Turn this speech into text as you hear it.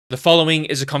The following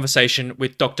is a conversation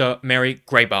with Dr. Mary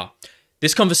Grabar.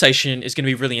 This conversation is going to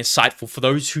be really insightful for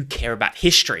those who care about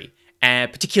history,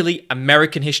 and particularly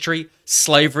American history,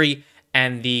 slavery,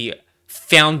 and the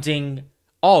founding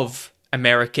of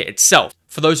America itself.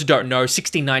 For those who don't know,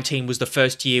 1619 was the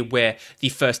first year where the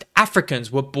first Africans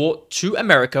were brought to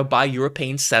America by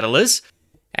European settlers,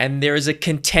 and there is a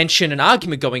contention and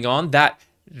argument going on that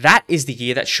that is the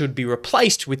year that should be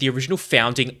replaced with the original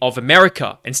founding of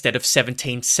America instead of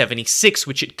 1776,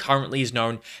 which it currently is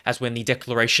known as when the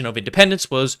Declaration of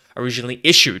Independence was originally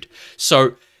issued.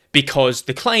 So, because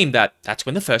the claim that that's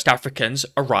when the first Africans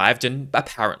arrived and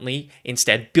apparently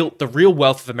instead built the real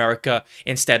wealth of America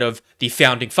instead of the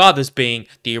founding fathers being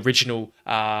the original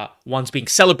ones being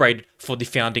celebrated for the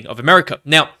founding of America.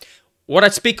 Now, what I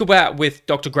speak about with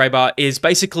Dr. Grabar is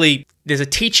basically there's a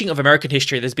teaching of American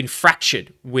history that's been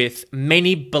fractured, with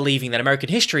many believing that American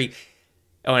history,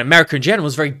 or America in general,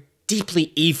 is very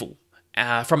deeply evil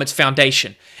from its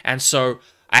foundation. And so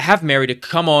I have Mary to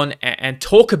come on and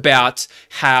talk about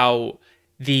how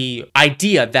the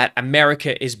idea that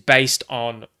America is based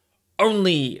on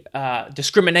only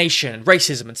discrimination,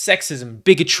 racism, and sexism,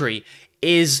 bigotry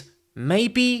is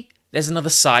maybe there's another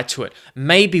side to it.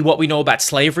 Maybe what we know about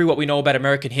slavery, what we know about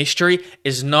American history,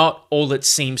 is not all it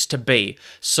seems to be.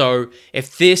 So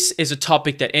if this is a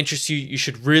topic that interests you, you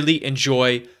should really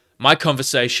enjoy my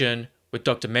conversation with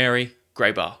Dr. Mary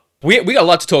Grabar. We got a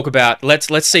lot to talk about. Let's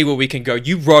see where we can go.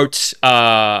 You wrote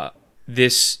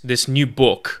this new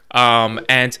book,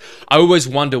 and I always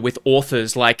wonder with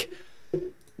authors, like,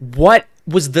 what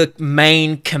was the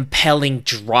main compelling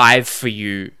drive for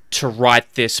you to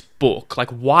write this book? Like,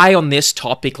 why on this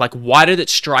topic? Like, why did it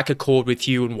strike a chord with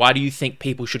you, and why do you think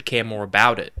people should care more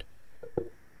about it?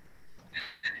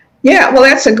 Yeah, well,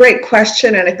 that's a great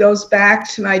question, and it goes back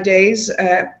to my days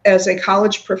as a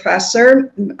college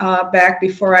professor, back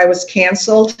before I was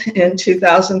canceled in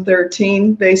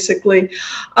 2013, basically.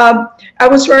 I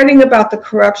was writing about the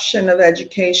corruption of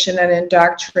education and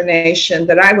indoctrination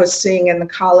that I was seeing in the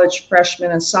college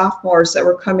freshmen and sophomores that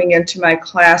were coming into my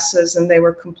classes, and they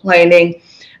were complaining,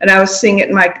 and I was seeing it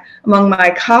among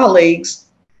my colleagues.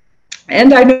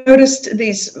 And I noticed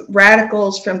these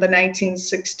radicals from the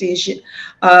 1960s,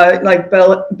 like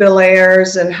Bill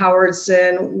Ayers and Howard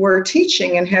Zinn, were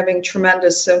teaching and having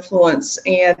tremendous influence.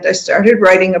 And I started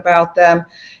writing about them.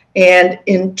 And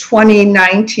in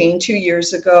 2019, 2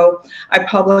 years ago, I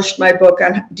published my book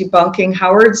on debunking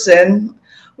Howard Zinn,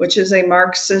 which is a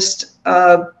Marxist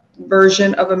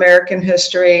version of American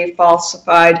history,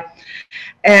 falsified.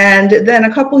 And then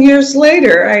a couple years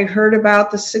later, I heard about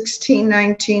the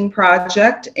 1619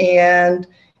 Project, and,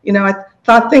 you know, I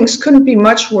thought things couldn't be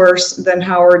much worse than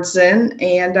Howard Zinn,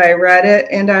 and I read it,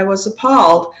 and I was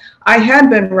appalled. I have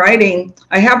been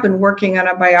working on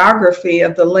a biography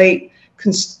of the late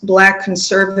Black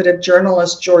conservative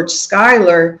journalist George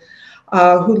Schuyler,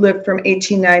 who lived from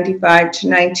 1895 to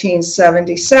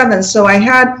 1977, so I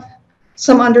had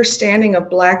some understanding of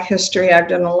Black history. I've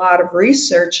done a lot of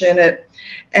research in it.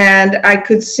 And I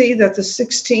could see that the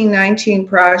 1619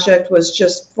 Project was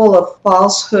just full of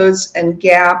falsehoods and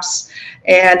gaps.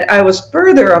 And I was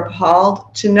further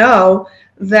appalled to know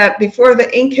that before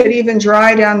the ink had even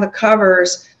dried on the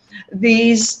covers,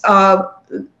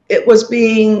 it was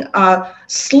being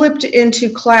slipped into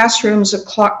classrooms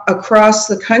across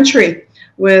the country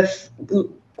with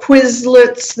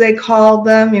Quizlets, they called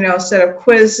them, you know, instead of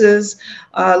quizzes,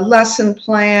 lesson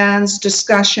plans,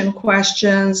 discussion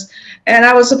questions. And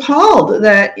I was appalled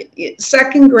that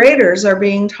second graders are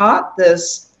being taught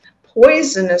this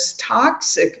poisonous,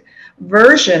 toxic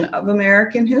version of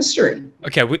American history.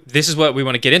 Okay, this is what we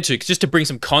want to get into, just to bring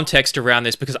some context around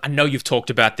this, because I know you've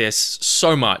talked about this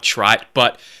so much, right?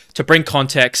 But to bring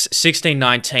context,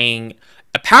 1619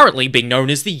 apparently being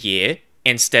known as the year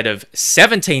instead of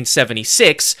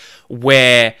 1776,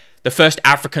 where the first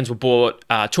Africans were brought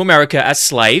to America as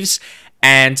slaves.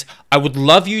 And I would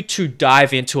love you to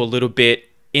dive into a little bit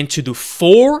into the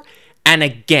for and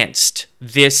against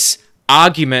this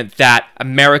argument that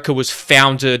America was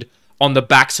founded on the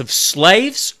backs of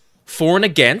slaves, for and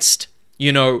against,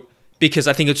 you know, because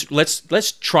I think it's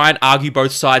let's try and argue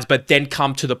both sides, but then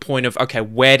come to the point of, okay,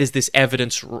 where does this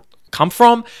evidence come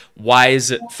from? Why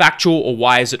is it factual, or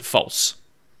why is it false?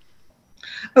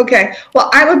 Okay, well,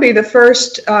 I would be the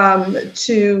first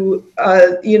to,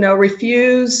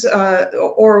 refuse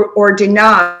or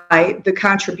deny the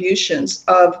contributions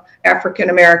of African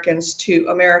Americans to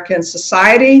American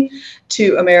society,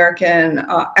 to American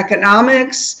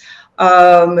economics,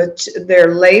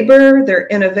 their labor, their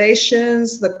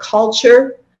innovations, the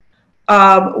culture.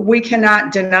 We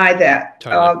cannot deny that.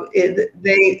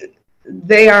 Totally.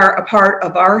 they are a part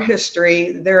of our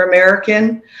history. They're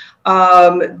American.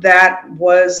 That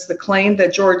was the claim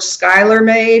that George Schuyler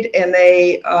made, and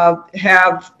they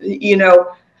have, you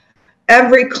know,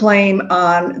 every claim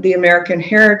on the American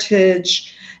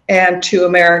heritage and to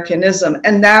Americanism.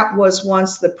 And that was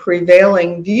once the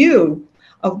prevailing view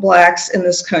of Blacks in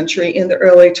this country in the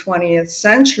early 20th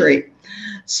century.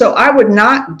 So I would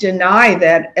not deny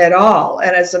that at all.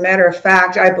 And as a matter of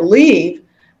fact, I believe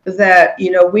that,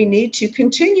 you know, we need to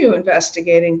continue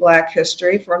investigating Black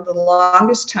history. For the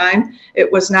longest time,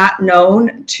 it was not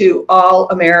known to all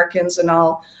Americans and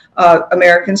all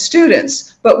American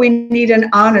students, but we need an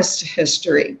honest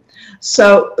history.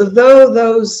 So though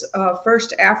those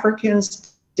first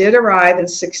Africans did arrive in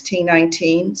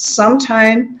 1619,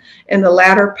 sometime in the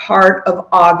latter part of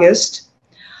August,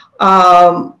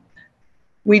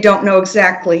 we don't know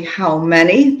exactly how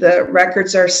many. The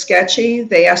records are sketchy.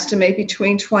 They estimate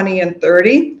between 20 and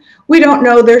 30. We don't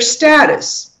know their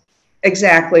status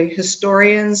exactly.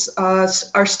 Historians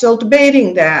are still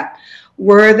debating that.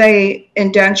 Were they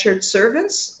indentured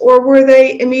servants, or were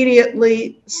they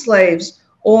immediately slaves?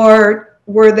 Or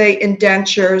were they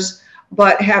indentures,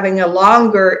 but having a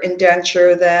longer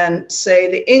indenture than,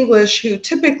 say, the English, who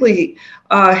typically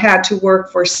had to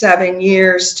work for 7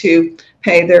 years to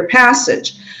pay their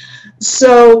passage?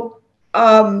 So,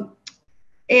 and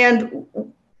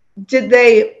did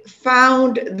they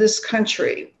found this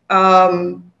country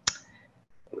as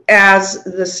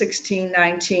the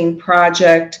 1619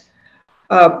 project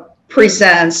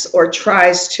presents or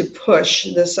tries to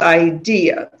push this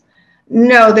idea?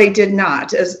 No, they did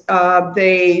not. As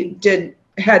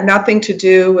had nothing to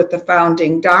do with the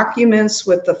founding documents,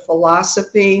 with the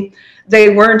philosophy.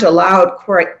 They weren't allowed,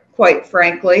 quite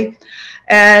frankly.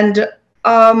 And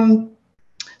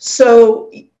so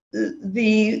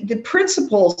the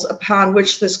principles upon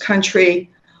which this country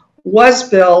was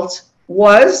built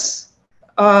was,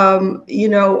 you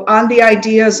know, on the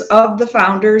ideas of the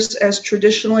founders as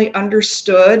traditionally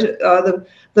understood.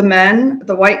 The men,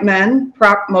 the white men,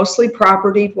 mostly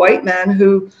propertied white men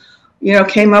who, you know,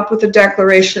 came up with the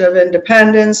Declaration of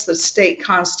Independence, the state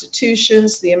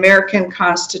constitutions, the American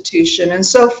Constitution, and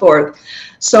so forth.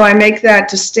 So I make that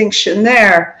distinction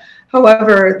there.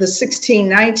 However, the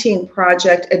 1619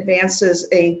 project advances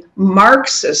a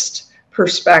Marxist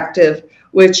perspective,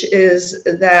 which is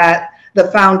that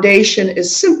the foundation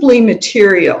is simply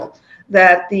material,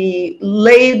 that the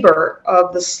labor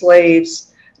of the slaves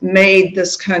made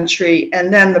this country,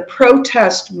 and then the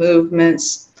protest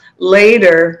movements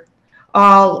later,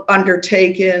 all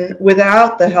undertaken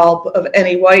without the help of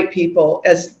any white people,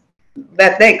 as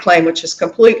that they claim, which is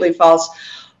completely false,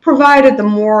 provided the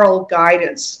moral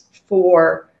guidance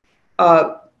for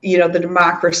you know, the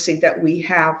democracy that we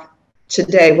have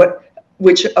today,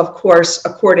 which of course,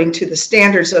 according to the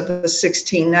standards of the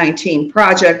 1619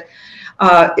 project,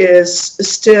 is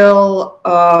still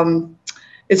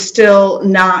it's still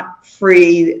not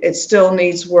free. It still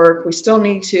needs work. We still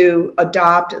need to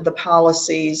adopt the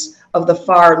policies of the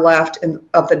far left and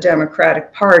of the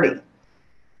Democratic Party.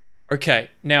 Okay,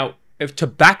 now to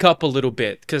back up a little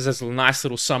bit, because there's a nice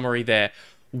little summary there.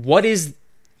 What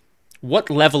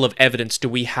level of evidence do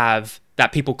we have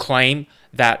that people claim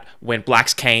that when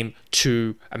Blacks came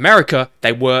to America,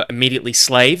 they were immediately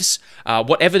slaves?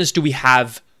 What evidence do we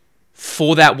have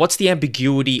for that? What's the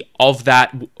ambiguity of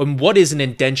that? And what is an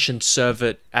indentured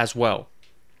servant as well?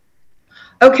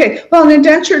 Okay, well, an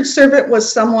indentured servant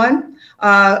was someone,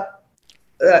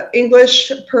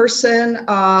 English person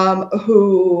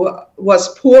who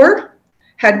was poor,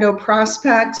 had no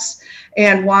prospects,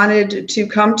 and wanted to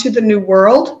come to the New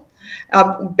World,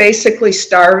 basically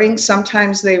starving.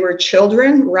 Sometimes they were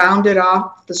children rounded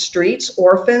off the streets,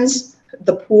 orphans,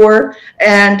 the poor,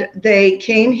 and they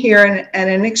came here and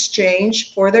in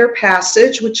exchange for their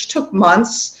passage, which took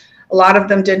months, a lot of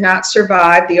them did not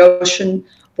survive the ocean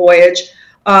voyage.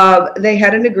 They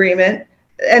had an agreement,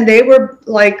 and they were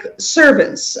like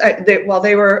servants. They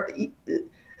were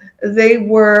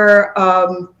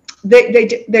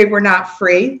not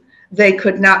free. They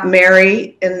could not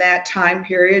marry in that time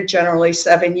period, generally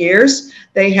 7 years.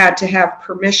 They had to have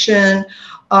permission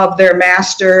of their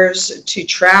masters to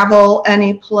travel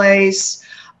any place.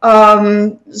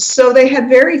 So they had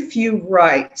very few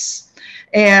rights.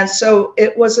 And so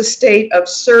it was a state of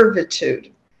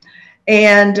servitude.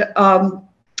 And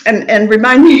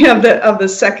remind me of the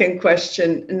second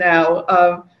question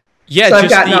now. Yeah, so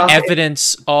just the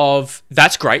evidence of,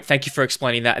 that's great. Thank you for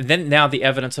explaining that. And then now the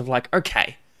evidence of like,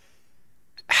 okay,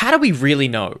 how do we really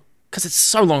know? Because it's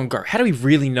so long ago. How do we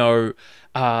really know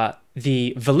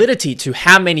the validity to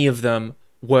how many of them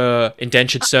were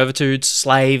indentured servitudes,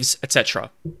 slaves, etc.?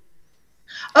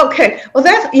 Okay, well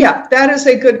that is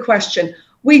a good question.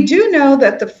 We do know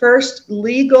that the first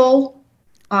legal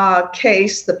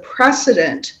case, the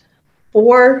precedent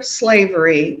for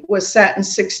slavery, was set in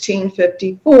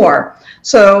 1654.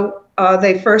 So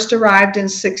they first arrived in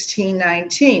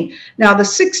 1619. Now the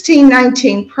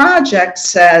 1619 project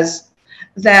says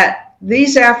that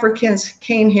these Africans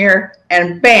came here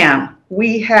and bam,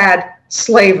 we had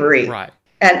slavery. Right.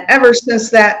 And ever since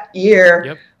that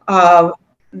year, Yep.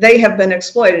 they have been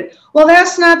exploited. Well,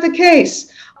 that's not the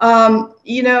case.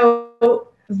 You know,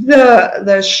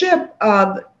 the ship,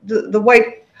 the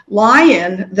White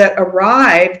Lion that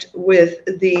arrived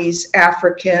with these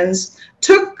Africans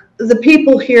took the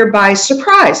people here by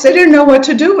surprise. They didn't know what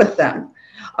to do with them.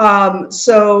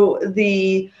 So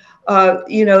the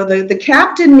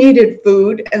captain needed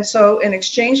food, and so in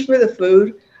exchange for the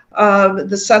food,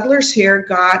 the settlers here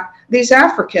got these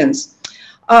Africans.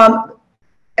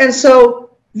 And so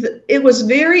it was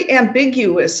very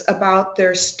ambiguous about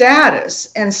their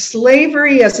status, and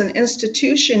slavery as an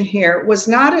institution here was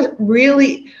not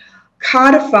really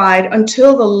codified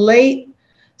until the late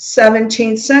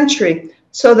 17th century.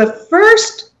 So the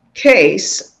first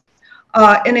case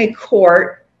in a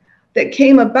court that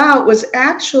came about was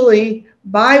actually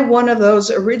by one of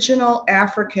those original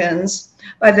Africans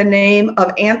by the name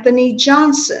of Anthony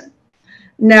Johnson.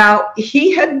 Now,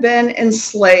 he had been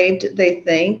enslaved, they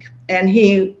think, and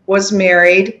he was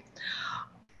married.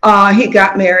 He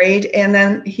got married, and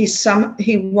then he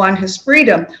won his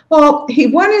freedom. Well, he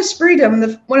won his freedom.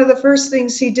 One of the first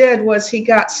things he did was he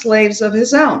got slaves of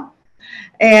his own.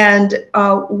 And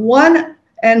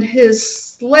his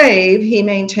slave, he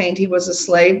maintained he was a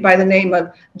slave by the name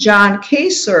of John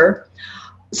Kaser,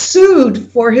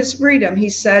 sued for his freedom. He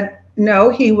said, no,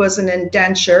 he was an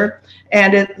indenture,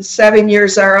 and if 7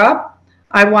 years are up,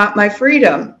 I want my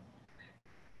freedom.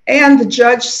 And the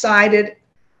judge sided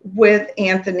with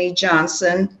Anthony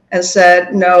Johnson and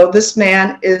said, no, this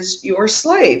man is your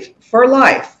slave for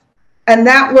life. And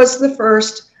that was the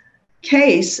first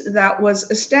case that was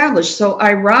established. So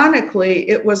ironically,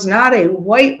 it was not a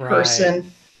white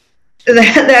person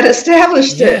that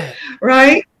established it,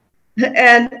 right?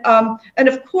 And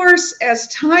of course, as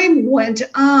time went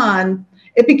on,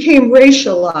 it became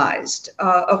racialized.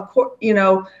 Of course, you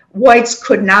know, whites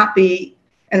could not be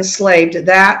enslaved.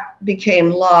 That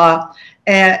became law.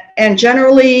 And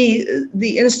generally,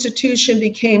 the institution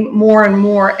became more and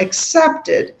more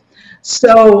accepted.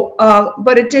 So,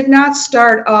 but it did not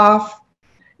start off,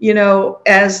 you know,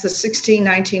 as the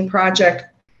 1619 Project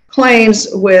claims,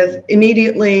 with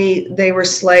immediately they were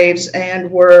slaves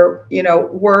and were, you know,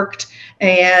 worked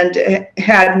and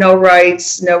had no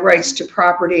rights to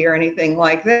property or anything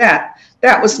like that.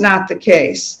 That was not the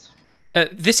case.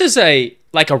 This is a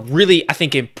really, I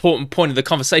think, important point of the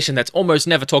conversation that's almost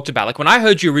never talked about. Like, when I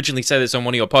heard you originally say this on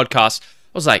one of your podcasts, I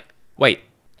was like, wait,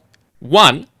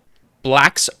 one,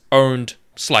 blacks owned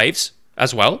slaves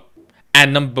as well.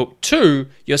 And number two,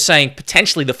 you're saying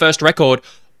potentially the first record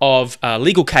of a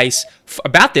legal case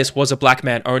about this was a black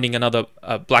man owning another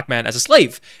black man as a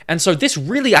slave. And so this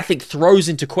really, I think, throws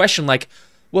into question, like,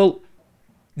 well,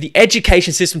 the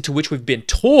education system to which we've been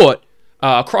taught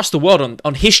across the world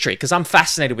on history, because I'm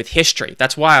fascinated with history.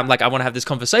 That's why I'm like, I want to have this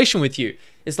conversation with you.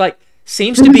 It's like,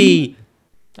 seems to be,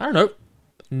 I don't know,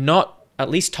 not at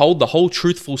least told the whole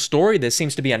truthful story. There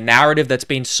seems to be a narrative that's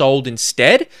been sold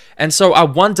instead. And so I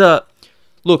wonder,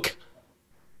 look,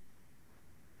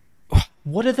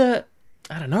 what are the,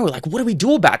 I don't know, like, what do we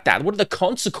do about that? What are the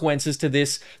consequences to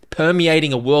this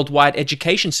permeating a worldwide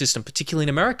education system, particularly in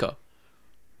America?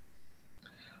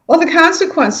 Well, the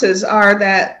consequences are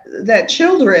that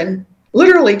children,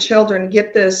 literally children,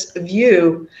 get this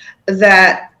view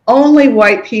that only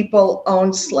white people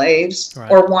owned slaves,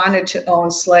 right, or wanted to own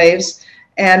slaves,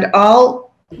 and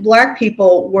all black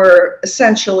people were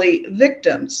essentially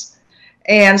victims.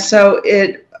 And so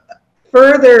it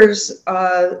furthers,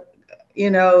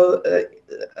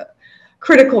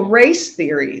 critical race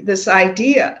theory, this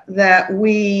idea that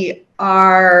we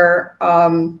are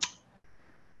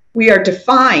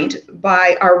defined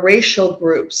by our racial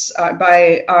groups,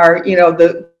 by our,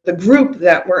 the group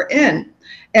that we're in.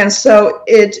 And so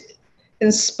it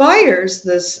inspires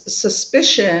this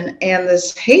suspicion and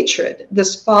this hatred,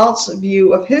 this false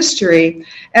view of history,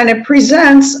 and it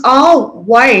presents all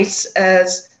whites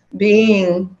as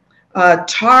being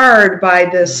tarred by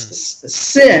this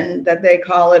sin that they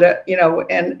call it,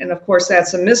 and of course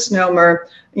that's a misnomer,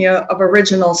 of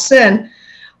original sin,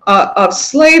 of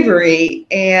slavery,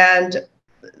 and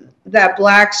that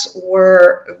blacks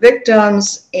were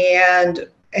victims and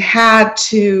had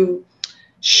to,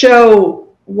 show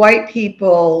white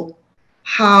people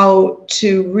how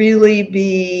to really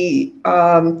be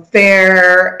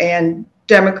fair and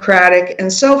democratic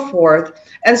and so forth.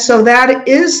 And so that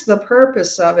is the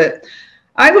purpose of it.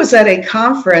 I was at a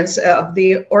conference of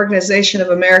the Organization of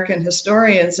American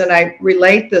Historians, and I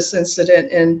relate this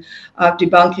incident in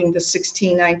Debunking the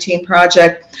 1619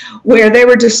 Project, where they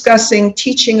were discussing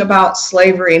teaching about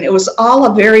slavery, and it was all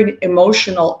a very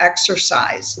emotional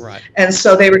exercise. Right. And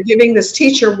so they were giving this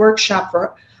teacher workshop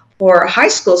for high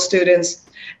school students,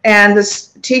 and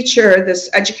this teacher, this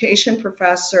education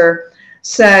professor,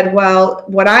 said, well,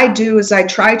 what I do is I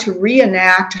try to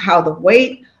reenact how the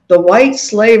white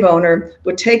slave owner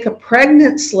would take a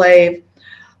pregnant slave,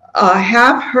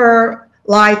 have her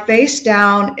lie face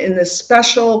down in this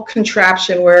special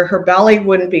contraption where her belly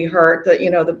wouldn't be hurt,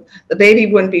 the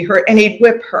baby wouldn't be hurt, and he'd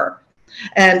whip her.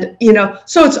 And,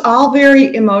 so it's all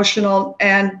very emotional.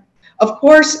 And of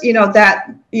course,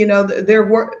 there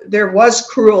was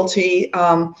cruelty,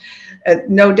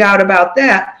 no doubt about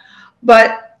that.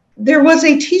 But there was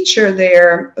a teacher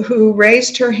there who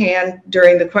raised her hand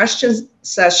during the question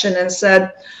session and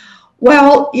said,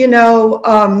 well,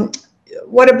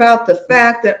 what about the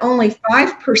fact that only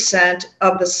 5%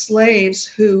 of the slaves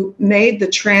who made the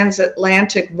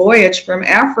transatlantic voyage from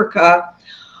Africa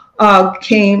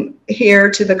came here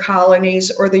to the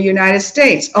colonies or the United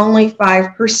States? Only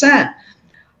 5%.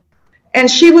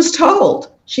 And she was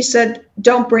told, she said,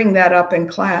 don't bring that up in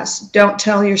class. Don't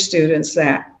tell your students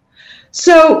that.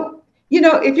 So,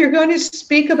 if you're going to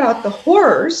speak about the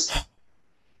horrors,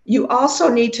 you also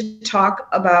need to talk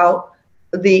about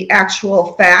the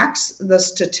actual facts, the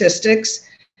statistics.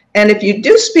 And if you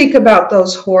do speak about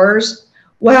those horrors,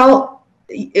 well,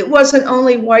 it wasn't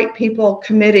only white people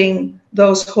committing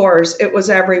those horrors, it was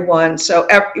everyone. So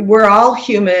we're all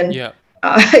human. Yeah.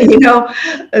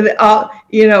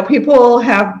 People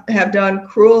have done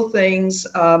cruel things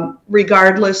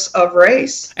regardless of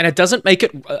race. And it doesn't make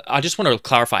it, I just want to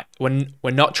clarify, when we're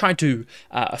not trying to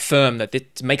affirm that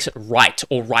it makes it right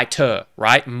or righter,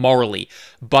 right, morally.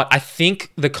 But I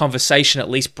think the conversation at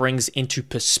least brings into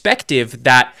perspective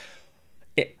that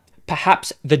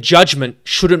perhaps the judgment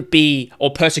shouldn't be,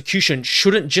 or persecution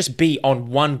shouldn't just be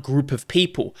on one group of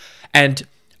people. And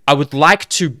I would like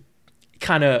to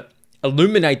kind of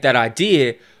illuminate that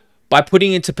idea by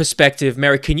putting into perspective.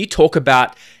 Mary, can you talk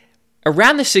about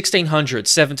around the 1600s,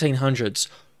 1700s,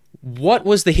 what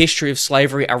was the history of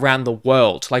slavery around the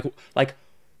world? Like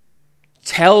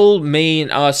tell me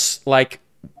and us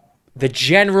the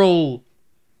general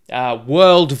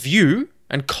world view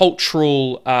and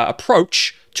cultural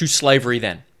approach to slavery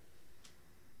then.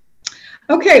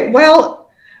 Okay, well,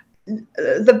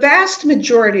 the vast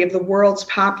majority of the world's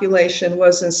population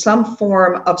was in some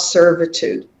form of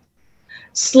servitude.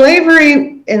 Slavery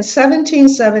in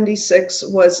 1776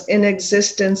 was in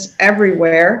existence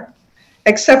everywhere,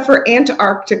 except for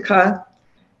Antarctica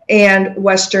and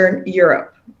Western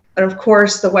Europe. And of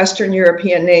course, the Western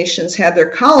European nations had their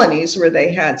colonies where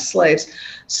they had slaves.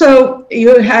 So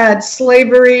you had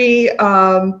slavery,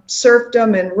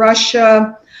 serfdom in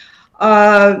Russia.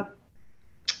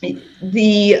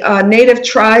 The native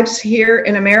tribes here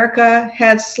in America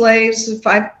had slaves,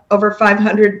 over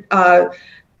 500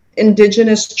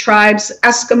 indigenous tribes.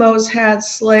 Eskimos had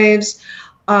slaves.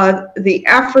 The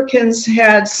Africans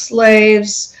had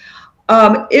slaves.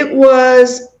 It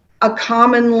was a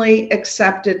commonly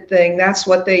accepted thing. That's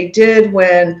what they did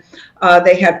when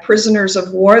they had prisoners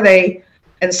of war. They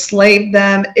enslaved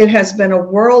them. It has been a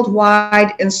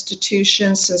worldwide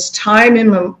institution since time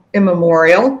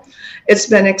immemorial. It's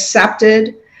been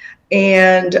accepted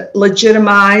and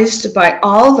legitimized by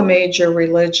all the major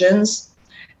religions,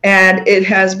 and it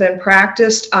has been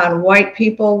practiced on white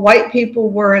people. White people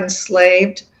were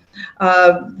enslaved.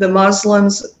 The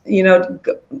Muslims,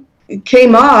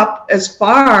 came up as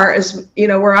far as,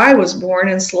 where I was born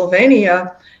in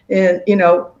Slovenia,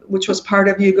 which was part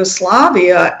of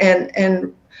Yugoslavia,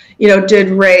 and did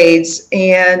raids.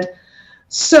 And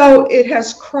so it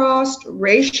has crossed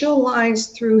racial lines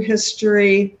through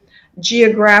history,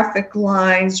 geographic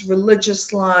lines,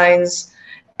 religious lines,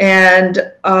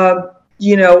 and,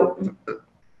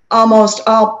 almost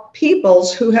all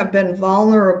peoples who have been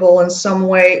vulnerable in some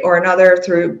way or another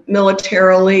through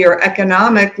militarily or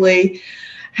economically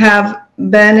have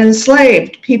been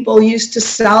enslaved. People used to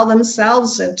sell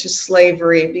themselves into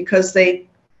slavery because they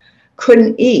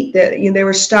couldn't eat, they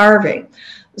were starving.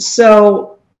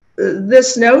 So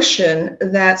this notion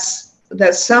that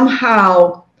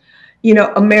somehow,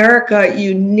 America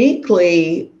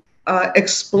uniquely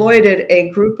exploited a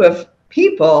group of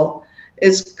people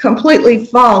is completely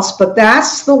false, but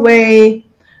that's the way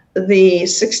the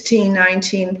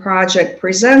 1619 Project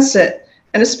presents it,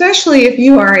 and especially if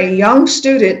you are a young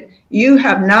student, you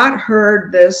have not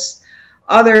heard this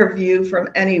other view from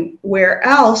anywhere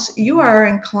else, you are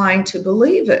inclined to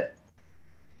believe it.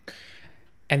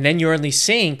 And then you're only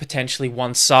seeing potentially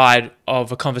one side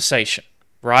of a conversation,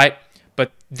 right?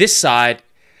 But this side,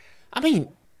 I mean,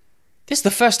 this is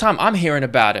the first time I'm hearing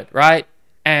about it, right?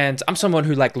 And I'm someone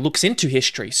who like looks into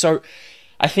history. So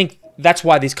I think that's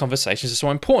why these conversations are so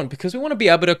important, because we want to be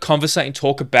able to conversate and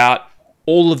talk about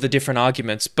all of the different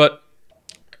arguments. But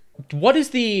what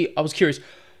is I was curious,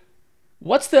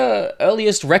 what's the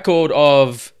earliest record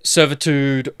of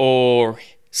servitude or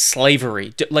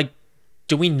slavery?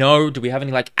 Do we know? Do we have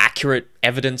any like accurate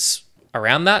evidence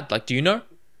around that? Like, do you know?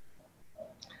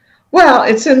 Well,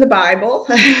 it's in the Bible,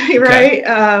 right?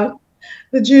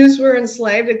 The Jews were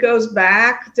enslaved. It goes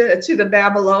back to the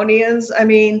Babylonians. I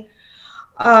mean,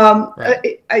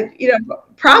 right.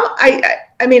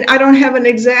 I mean, I don't have an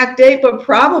exact date, but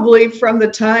probably from the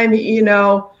time,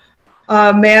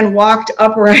 man walked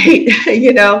upright,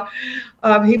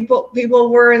 people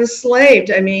were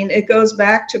enslaved. I mean, it goes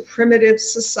back to primitive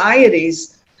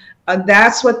societies.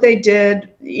 That's what they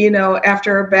did,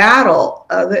 after a battle.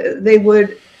 They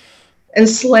would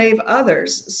enslave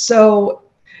others. So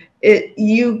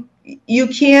you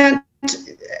can't,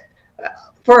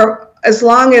 for as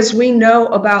long as we know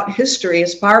about history,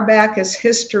 as far back as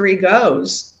history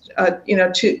goes,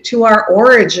 to our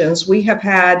origins, we have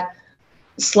had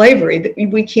slavery.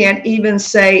 We can't even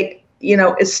say,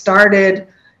 it started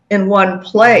in one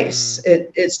place.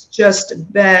 It's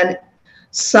just been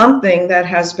something that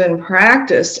has been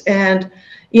practiced. And,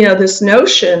 this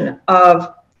notion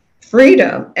of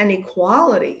freedom and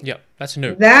equality. Yeah, that's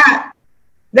new. That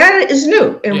is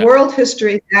new. In world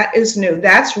history, that is new.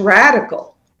 That's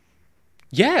radical.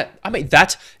 Yeah, I mean,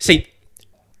 see,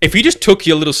 if you just took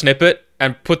your little snippet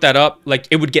and put that up, like,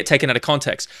 it would get taken out of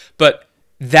context. But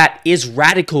that is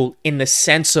radical in the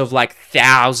sense of like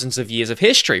thousands of years of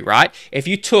history, right? If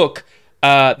you took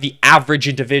the average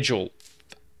individual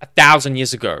 1,000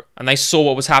 years ago and they saw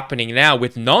what was happening now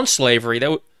with non-slavery, they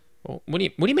would, well, what do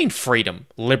you mean freedom,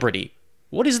 liberty?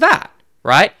 What is that,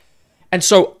 right? And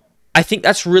so I think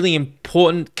that's really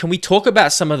important. Can we talk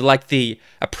about some of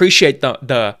appreciate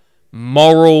the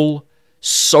moral,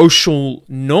 social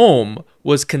norm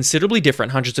was considerably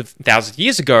different hundreds of thousands of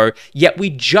years ago, yet we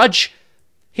judge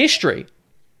history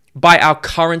by our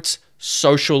current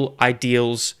social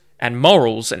ideals and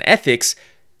morals and ethics.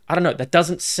 I don't know, that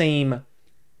doesn't seem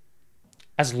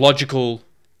as logical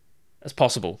as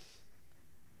possible.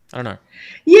 I don't know.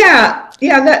 Yeah,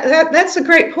 that's a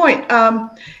great point.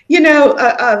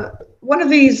 One of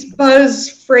these buzz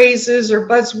phrases or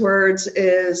buzzwords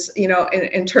is,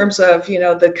 in terms of,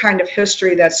 the kind of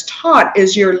history that's taught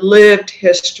is your lived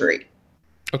history.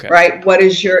 Okay. Right? What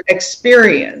is your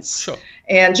experience? Sure.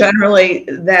 And generally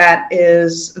that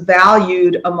is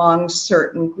valued among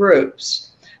certain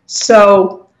groups.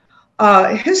 So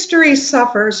history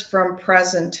suffers from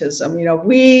presentism.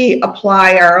 We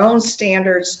apply our own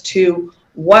standards to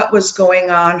what was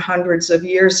going on hundreds of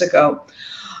years ago.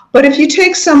 But if you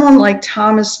take someone like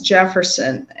Thomas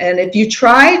Jefferson, and if you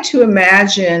try to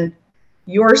imagine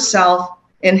yourself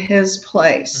in his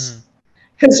place,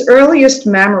 his earliest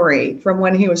memory from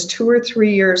when he was 2 or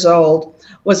 3 years old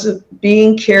was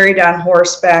being carried on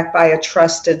horseback by a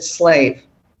trusted slave.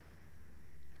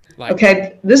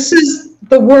 Okay, this is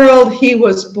the world he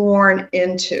was born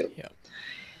into. Yeah.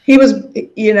 He was,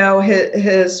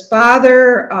 his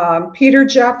father, Peter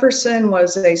Jefferson,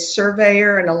 was a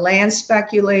surveyor and a land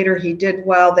speculator. He did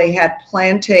well. They had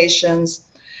plantations.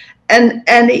 And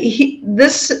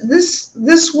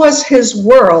this was his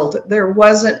world. There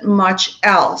wasn't much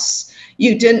else.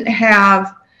 You didn't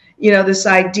have, this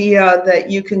idea that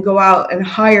you can go out and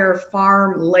hire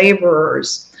farm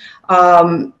laborers.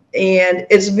 And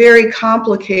it's very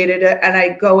complicated, and I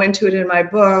go into it in my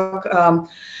book.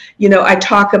 I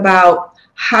talk about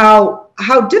how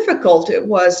difficult it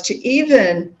was to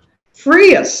even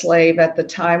free a slave at the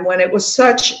time when it was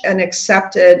such an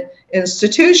accepted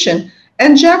institution.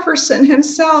 And Jefferson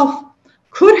himself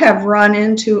could have run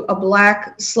into a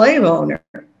black slave owner,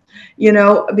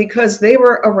 because they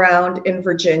were around in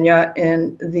Virginia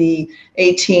in the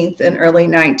 18th and early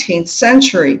 19th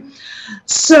century.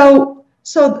 So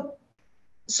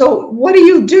what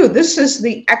do? This is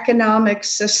the economic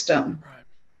system,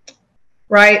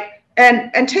 right?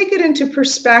 And take it into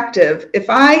perspective. If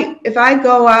I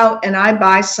go out and I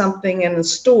buy something in the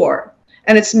store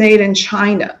and it's made in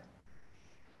China,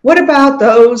 what about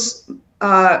those,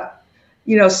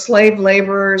 slave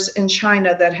laborers in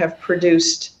China that have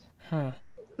produced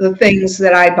the things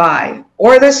that I buy,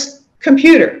 or this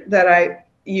computer that I'm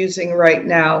using right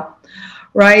now,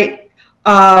 right?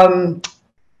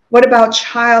 What about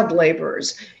child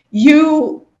laborers?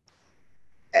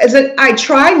 I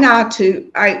try not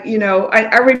to,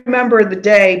 I remember the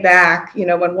day back, when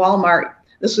Walmart,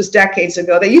 this was decades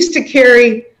ago, they used to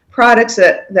carry products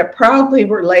that probably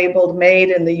were labeled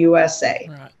made in the USA.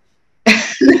 Right.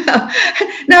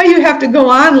 Now you have to go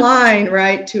online,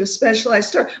 right, to a specialized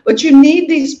store, but you need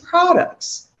these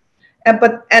products. And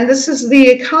this is the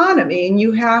economy, and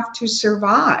you have to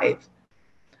survive,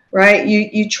 right?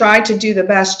 You try to do the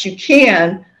best you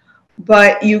can,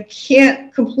 but you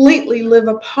can't completely live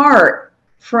apart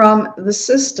from the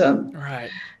system.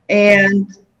 Right.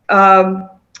 And,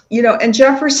 and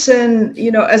Jefferson,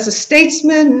 as a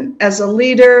statesman, as a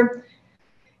leader,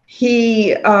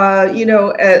 he,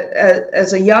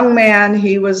 as a young man,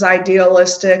 he was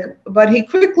idealistic, but he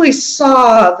quickly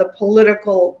saw the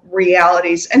political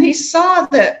realities. And he saw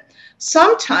that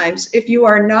sometimes if you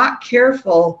are not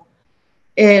careful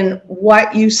in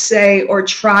what you say or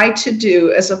try to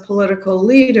do as a political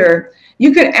leader,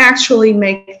 you can actually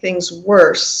make things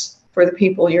worse for the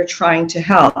people you're trying to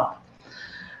help.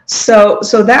 So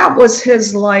that was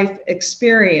his life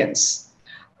experience.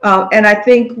 And I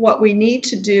think what we need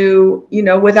to do,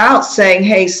 without saying,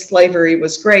 hey, slavery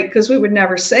was great, because we would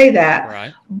never say that,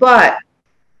 right, but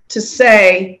to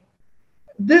say,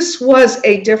 this was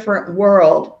a different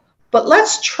world, but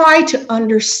let's try to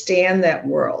understand that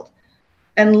world.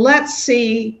 And let's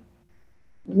see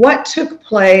what took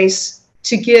place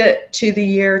to get to the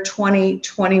year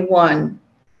 2021,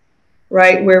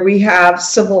 right, where we have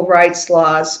civil rights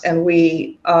laws, and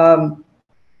we,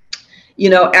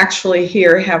 actually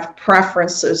here have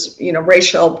preferences,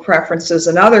 racial preferences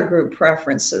and other group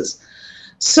preferences.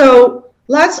 So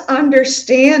let's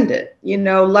understand it.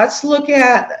 Let's look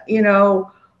at,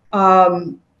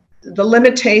 the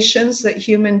limitations that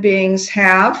human beings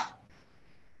have,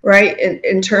 right,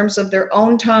 in terms of their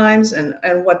own times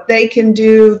and what they can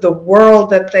do, the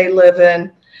world that they live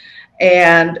in,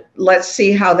 and let's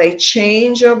see how they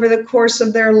change over the course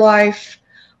of their life.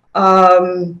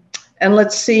 And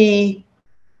let's see,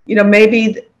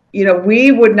 maybe,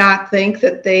 we would not think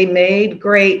that they made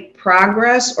great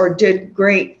progress or did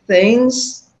great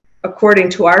things according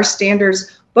to our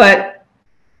standards, but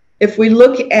if we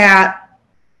look at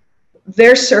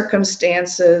their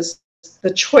circumstances,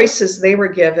 the choices they were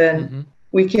given,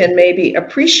 we can maybe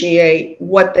appreciate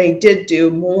what they did do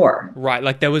more. Right,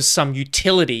 like there was some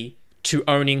utility to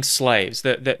owning slaves.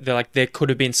 That like there could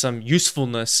have been some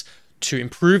usefulness to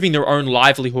improving their own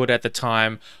livelihood at the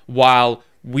time, while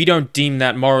we don't deem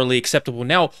that morally acceptable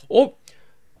now, or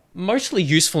mostly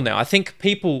useful now. I think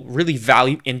people really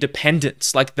value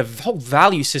independence. Like the whole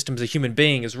value system as a human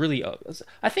being is really,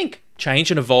 I think,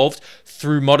 changed and evolved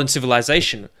through modern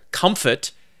civilization.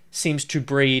 Comfort seems to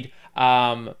breed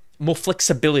more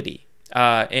flexibility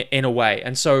in a way.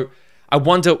 And so I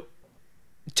wonder,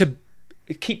 to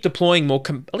keep deploying more,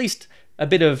 at least a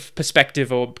bit of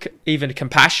perspective or even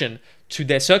compassion to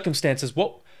their circumstances,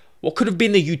 what could have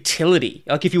been the utility?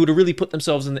 Like if you were to really put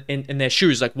themselves in their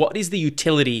shoes, like what is the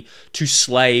utility to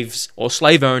slaves or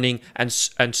slave owning and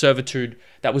servitude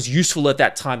that was useful at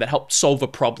that time, that helped solve a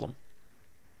problem?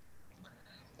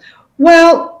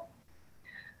 Well,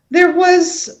 there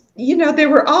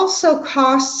were also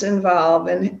costs involved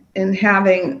in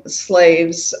having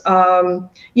slaves.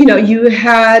 You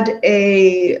had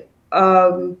a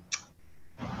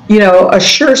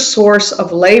sure source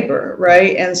of labor,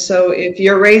 right? And so if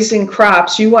you're raising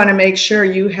crops, you want to make sure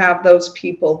you have those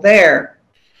people there.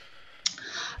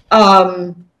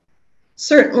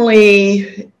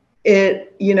 Certainly,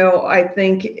 I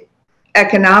think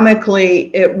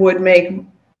economically it would make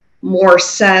more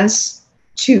sense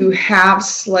to have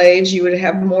slaves. You would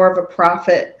have more of a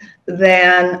profit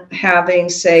than having,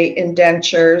 say,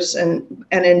 indentures, and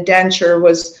an indenture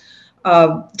was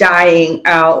dying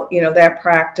out, that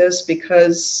practice,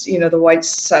 because, the white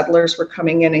settlers were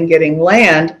coming in and getting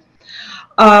land.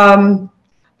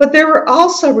 But there were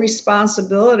also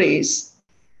responsibilities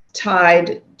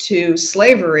tied to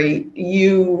slavery.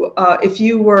 If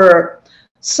you were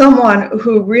someone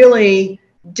who really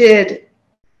did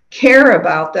care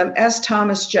about them, as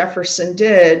Thomas Jefferson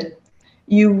did,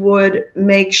 you would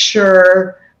make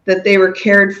sure that they were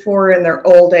cared for in their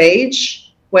old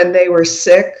age, when they were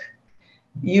sick.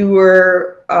 You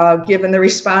were given the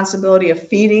responsibility of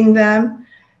feeding them,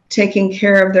 taking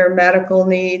care of their medical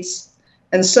needs,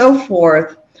 and so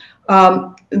forth.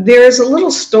 There's a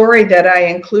little story that I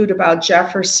include about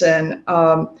Jefferson.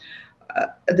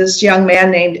 this young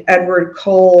man named Edward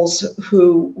Coles,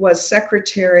 who was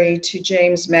secretary to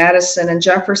James Madison, and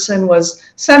Jefferson was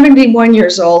 71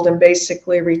 years old and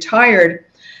basically retired.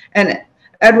 And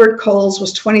Edward Coles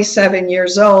was 27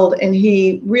 years old, and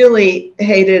he really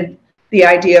hated the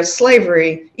idea of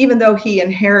slavery, even though he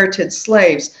inherited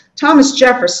slaves. Thomas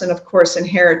Jefferson, of course,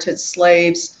 inherited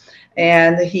slaves,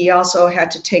 and he also had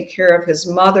to take care of his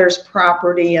mother's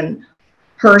property and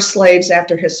her slaves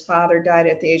after his father died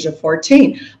at the age of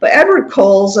 14. But Edward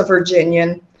Coles, a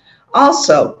Virginian,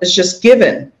 also is just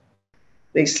given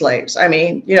these slaves. I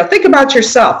mean, you know, think about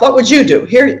yourself. What would you do?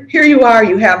 Here you are,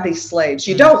 you have these slaves.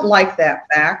 You don't like that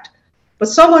fact, but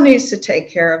someone needs to take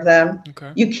care of them.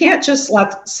 Okay. You can't just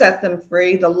set them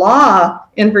free. The law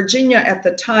in Virginia at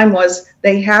the time was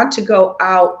they had to go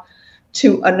out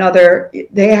to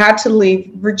they had to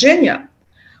leave Virginia.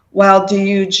 Well, do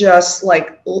you just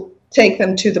like take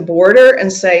them to the border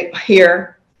and say,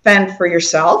 here, fend for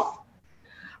yourself,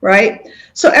 right?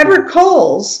 So Edward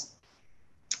Coles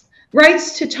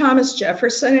writes to Thomas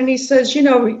Jefferson and he says, you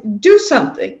know, do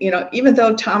something, you know, even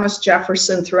though Thomas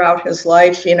Jefferson throughout his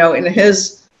life, you know, in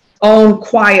his own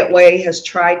quiet way has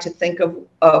tried to think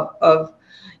of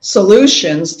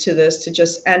solutions to this, to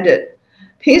just end it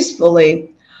peacefully.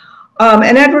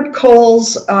 And Edward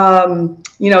Coles,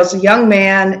 you know, is a young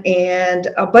man, and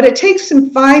but it takes him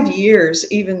 5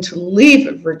 years even to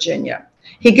leave Virginia.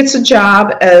 He gets a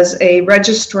job as a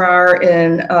registrar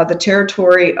in the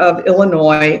territory of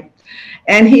Illinois,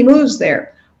 and he moves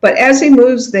there. But as he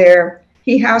moves there,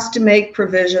 he has to make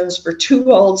provisions for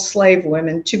 2 old slave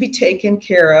women to be taken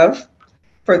care of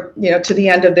for, you know, to the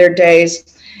end of their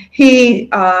days. He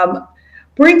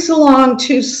brings along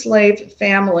 2 slave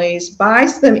families,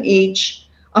 buys them each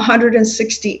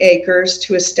 160 acres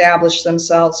to establish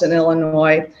themselves in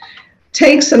Illinois,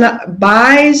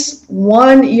 buys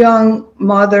one young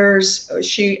mother's,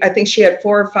 I think she had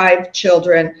 4 or 5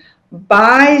 children,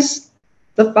 buys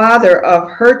the father of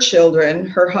her children,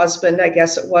 her husband, I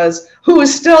guess it was, who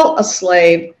is still a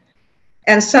slave,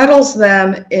 and settles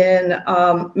them in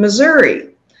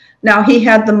Missouri. Now, he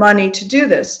had the money to do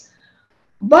this,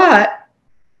 but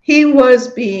he was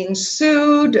being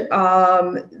sued.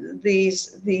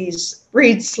 These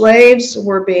freed slaves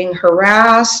were being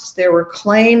harassed. There were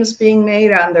claims being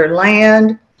made on their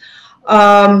land.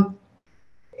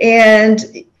 And,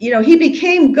 you know, he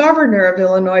became governor of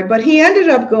Illinois, but he ended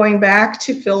up going back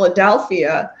to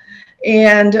Philadelphia,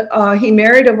 and he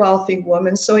married a wealthy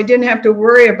woman, so he didn't have to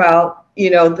worry about,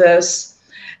 you know, this,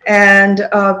 and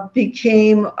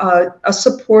became a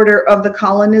supporter of the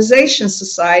Colonization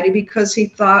Society, because he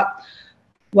thought,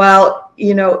 well,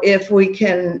 you know, if we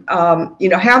can, you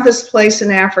know, have this place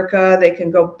in Africa, they can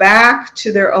go back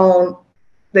to their own,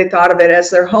 they thought of it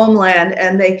as their homeland,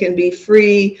 and they can be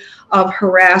free of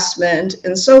harassment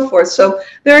and so forth. So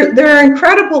there are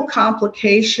incredible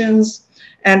complications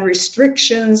and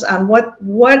restrictions on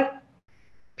what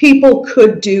people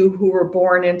could do who were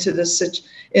born into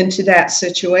that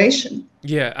situation.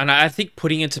 Yeah, and I think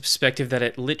putting into perspective that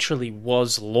it literally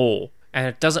was law, and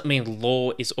it doesn't mean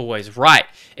law is always right.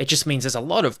 It just means there's a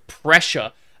lot of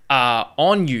pressure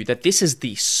on you that this is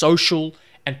the social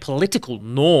and political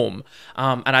norm,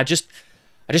 and I just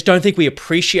don't think we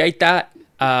appreciate that.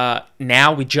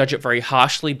 Now we judge it very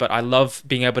harshly, but I love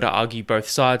being able to argue both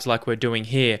sides like we're doing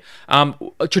here.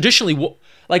 Traditionally,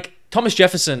 like Thomas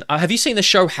Jefferson, have you seen the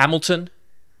show Hamilton?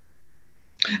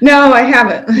 No, I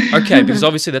haven't. Okay, because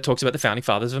obviously that talks about the founding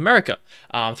fathers of America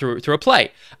through a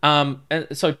play. And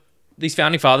so these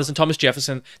founding fathers and Thomas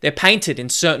Jefferson, they're painted in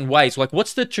certain ways. Like,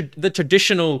 what's the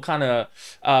traditional kind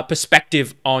of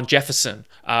perspective on Jefferson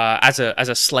as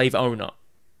a slave owner?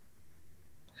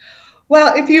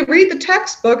 Well, if you read the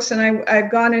textbooks, and I've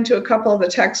gone into a couple of the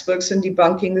textbooks in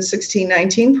Debunking the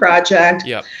 1619 Project,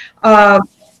 yeah.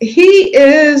 He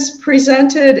is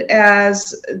presented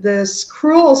as this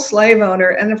cruel slave owner.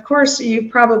 And of course, you've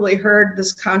probably heard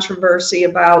this controversy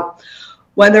about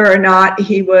whether or not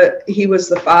he was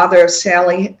the father of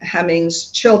Sally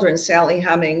Hemings' children, Sally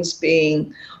Hemings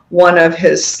being one of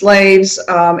his slaves,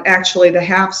 actually the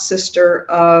half-sister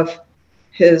of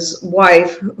his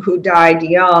wife who died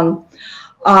young.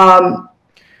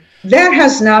 That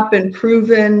has not been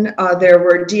proven. There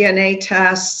were DNA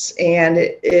tests, and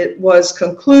it was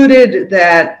concluded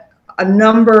that a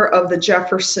number of the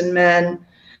Jefferson men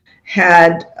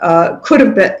could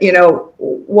have been, you know,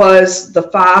 was the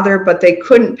father, but they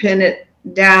couldn't pin it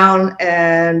down.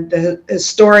 And the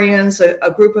historians,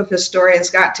 a group of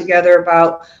historians, got together,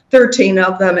 about 13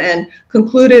 of them, and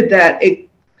concluded that it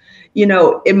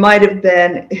might have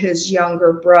been his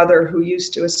younger brother who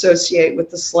used to associate with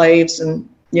the slaves, and,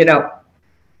 you know.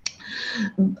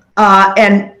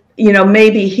 And,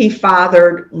 maybe he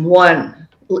fathered one.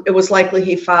 It was likely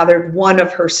he fathered one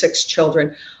of her 6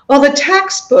 children. Well, the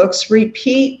textbooks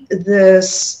repeat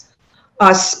this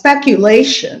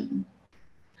speculation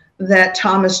that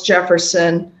Thomas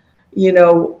Jefferson,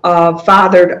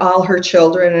 fathered all her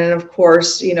children. And of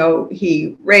course,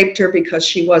 he raped her because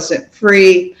she wasn't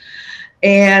free.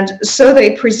 And so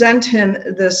they present him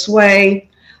this way.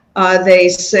 They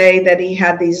say that he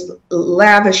had these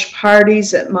lavish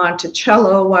parties at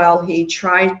Monticello while he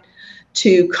tried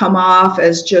to come off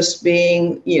as just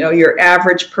being, your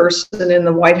average person in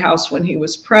the White House when he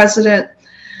was president.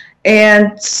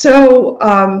 And so,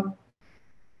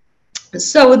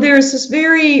 there's this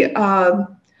very,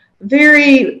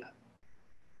 very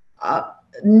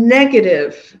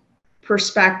negative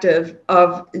perspective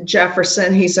of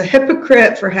Jefferson. He's a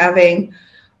hypocrite for having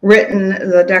written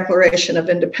the Declaration of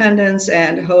Independence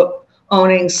and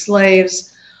owning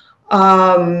slaves.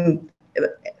 But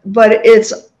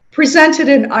it's presented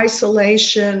in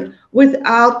isolation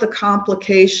without the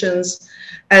complications,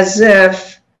 as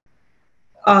if,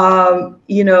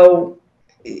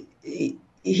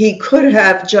 he could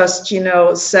have just,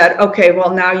 said, okay,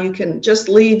 well, now you can just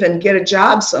leave and get a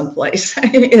job someplace,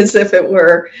 as if it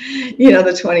were,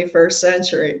 the 21st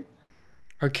century.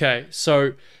 Okay,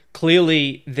 so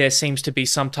clearly there seems to be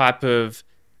some type of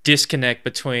disconnect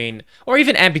between, or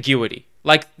even ambiguity.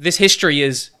 Like, this history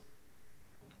is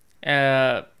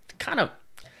kind of,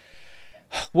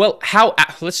 well, how,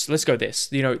 let's go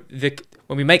this,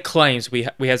 when we make claims, we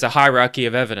has a hierarchy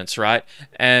of evidence, right?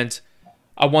 And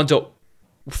I wonder,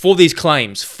 for these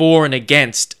claims, for and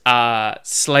against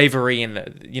slavery,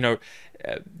 and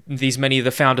these many of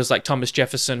the founders like Thomas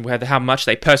Jefferson, how much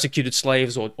they persecuted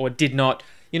slaves or did not,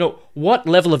 what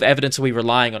level of evidence are we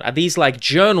relying on? Are these like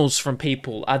journals from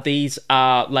people? Are these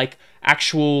like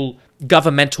actual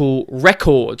governmental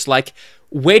records? Like,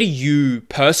 where do you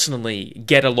personally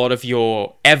get a lot of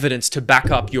your evidence to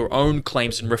back up your own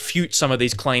claims and refute some of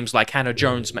these claims like Hannah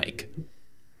Jones make?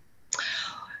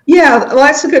 Yeah, well,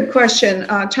 that's a good question.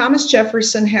 Thomas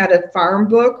Jefferson had a farm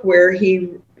book where he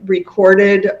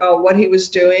recorded what he was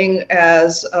doing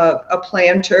as a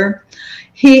planter.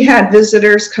 He had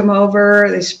visitors come over,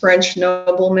 these French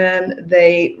noblemen.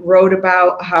 They wrote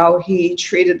about how he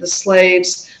treated the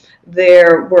slaves.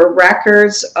 There were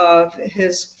records of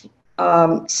his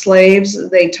slaves.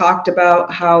 They talked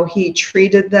about how he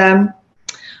treated them.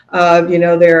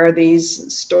 There are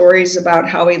these stories about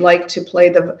how he liked to play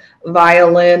the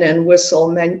violin and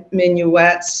whistle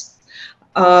minuets.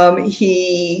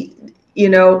 He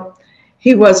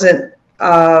wasn't,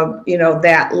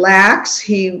 that lax.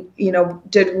 He,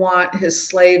 did want his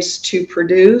slaves to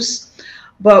produce.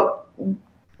 But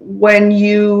when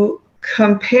you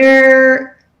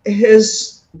compare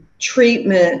his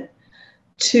treatment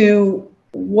to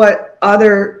what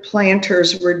other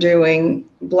planters were doing,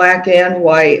 black and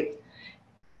white,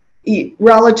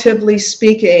 relatively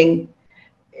speaking,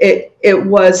 it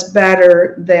was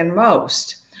better than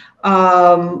most.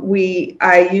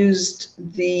 I used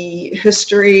the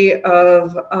history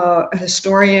of a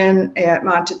historian at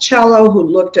Monticello who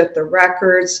looked at the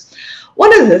records.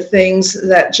 One of the things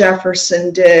that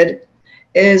Jefferson did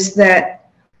is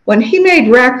that when he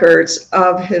made records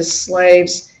of his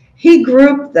slaves, he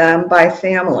grouped them by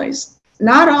families.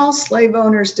 Not all slave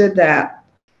owners did that.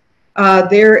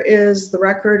 There is the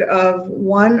record of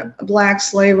one black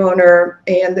slave owner,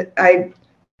 and I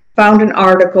found an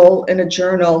article in a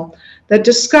journal that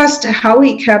discussed how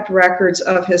he kept records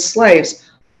of his slaves.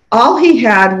 All he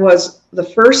had was the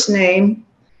first name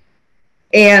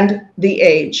and the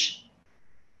age.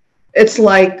 It's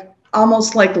like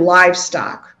almost like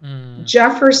livestock.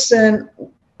 Jefferson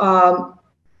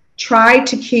tried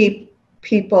to keep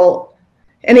people,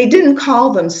 and he didn't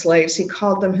call them slaves, he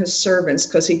called them his servants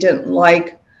because he didn't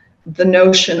like the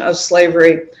notion of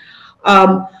slavery.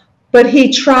 But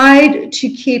he tried to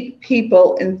keep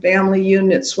people in family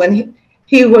units. When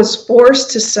he was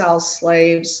forced to sell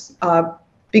slaves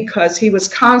because he was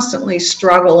constantly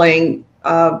struggling,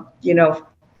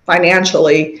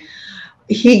 financially,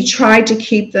 he tried to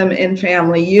keep them in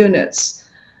family units.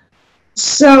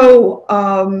 So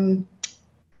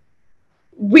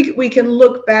we can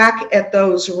look back at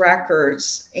those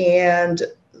records and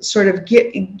sort of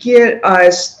get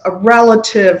us a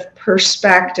relative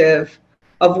perspective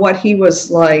of what he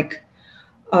was like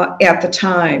at the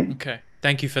time. Okay,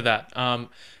 thank you for that.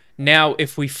 Now,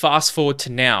 if we fast forward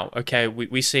to now, okay,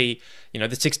 we see, the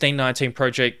 1619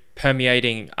 Project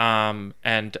permeating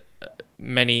and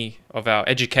many of our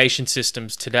education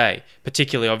systems today,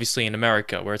 particularly obviously in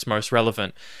America where it's most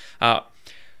relevant.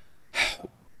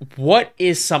 what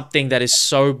is something that is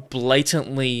so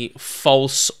blatantly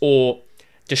false or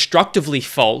destructively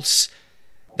false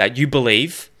that you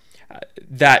believe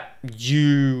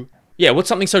what's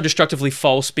something so destructively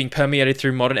false being permeated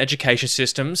through modern education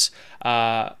systems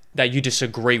that you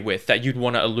disagree with, that you'd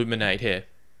want to illuminate here?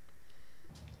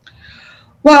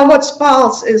 Well, what's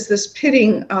false is this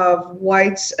pitting of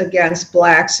whites against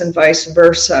blacks and vice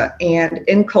versa, and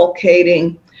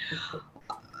inculcating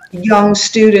young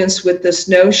students with this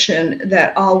notion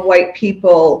that all white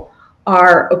people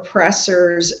are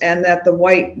oppressors and that the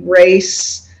white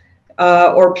race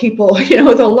or people,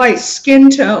 the light skin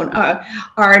tone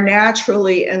are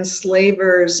naturally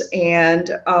enslavers,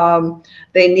 and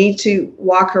they need to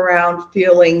walk around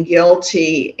feeling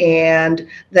guilty, and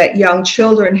that young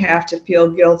children have to feel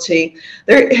guilty.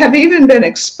 There have even been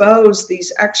exposed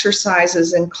these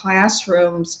exercises in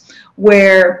classrooms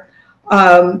where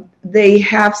they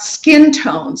have skin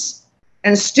tones,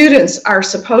 and students are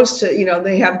supposed to,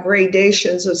 they have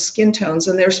gradations of skin tones,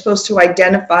 and they're supposed to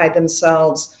identify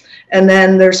themselves. And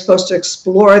then they're supposed to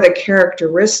explore the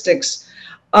characteristics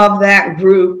of that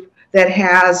group that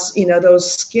has,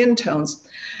 those skin tones.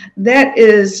 That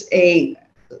is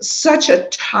such a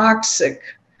toxic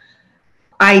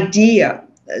idea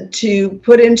to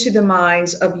put into the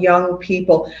minds of young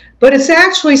people. But it's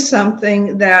actually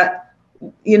something that,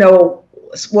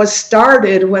 was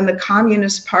started when the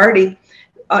Communist Party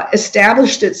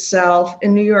established itself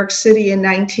in New York City in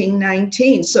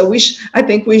 1919. So I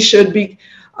think we should be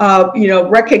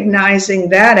recognizing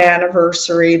that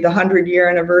anniversary, the 100-year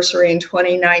anniversary in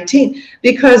 2019,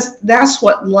 because that's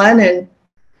what Lenin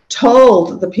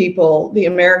told the people, the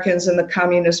Americans in the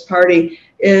Communist Party,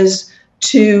 is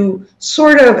to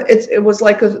sort of, it was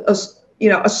like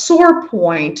a sore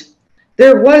point.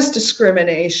 There was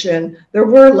discrimination, there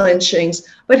were lynchings,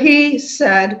 but he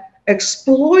said,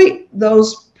 exploit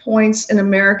those points in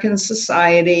American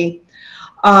society.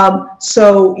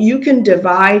 So you can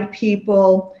divide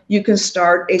people, you can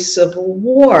start a civil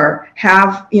war,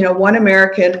 have, one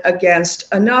American against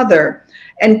another,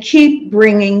 and keep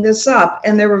bringing this up.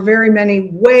 And there were very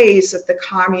many ways that the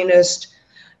communists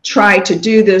tried to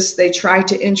do this. They tried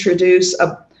to introduce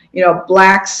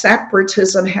black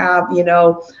separatism, have,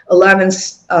 11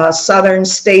 southern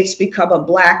states become a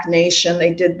black nation.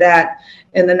 They did that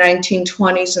in the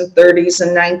 1920s and 30s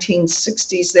and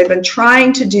 1960s. They've been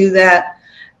trying to do that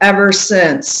ever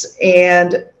since,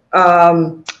 and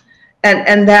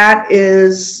that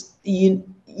is, a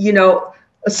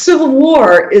civil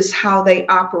war is how they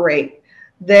operate.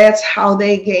 That's how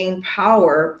they gain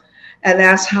power, and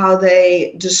that's how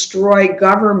they destroy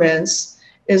governments,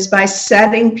 is by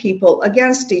setting people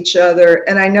against each other.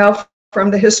 And I know from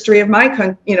the history of my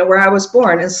country, where I was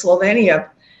born in Slovenia,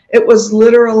 it was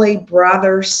literally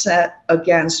brother set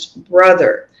against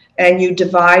brother. And you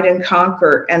divide and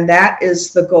conquer, and that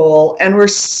is the goal. And we're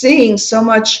seeing so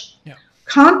much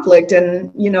conflict,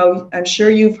 and I'm sure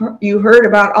you heard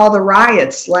about all the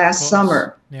riots last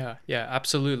summer. Yeah,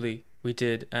 absolutely, we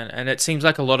did, and it seems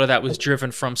like a lot of that was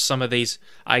driven from some of these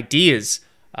ideas,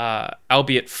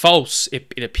 albeit false.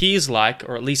 It appears like,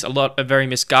 or at least a lot are very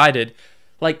misguided.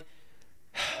 Like,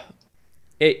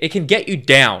 it can get you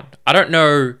down. I don't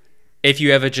know if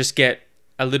you ever just get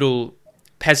a little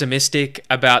pessimistic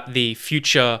about the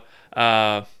future,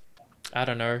 I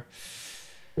don't know,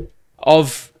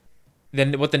 of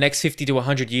then what the next 50 to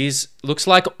 100 years looks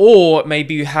like, or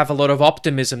maybe you have a lot of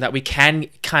optimism that we can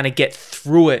kind of get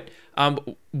through it.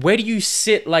 Where do you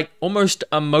sit, like, almost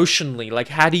emotionally? Like,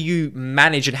 how do you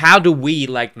manage, and how do we,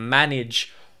 like,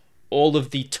 manage all of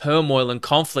the turmoil and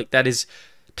conflict that is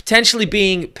potentially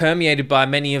being permeated by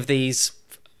many of these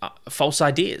false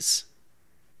ideas?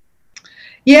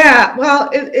 Yeah, well,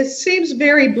 it seems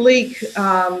very bleak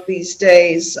these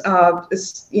days.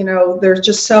 There's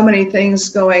just so many things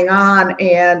going on,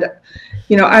 and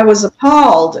I was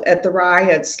appalled at the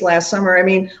riots last summer. I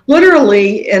mean,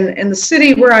 literally in the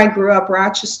city where I grew up,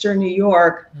 Rochester, New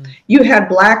York, you had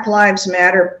Black Lives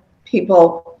Matter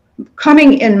people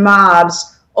coming in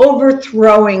mobs,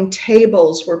 overthrowing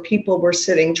tables where people were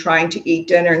sitting trying to eat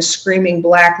dinner and screaming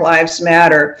Black Lives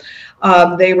Matter.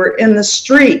 They were in the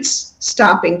streets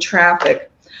stopping traffic.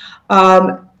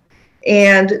 And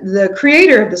the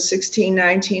creator of the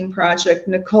 1619 Project,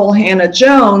 Nicole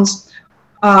Hannah-Jones,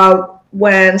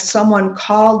 when someone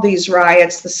called these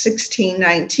riots the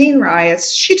 1619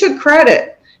 riots, she took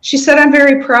credit. She said, "I'm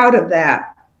very proud of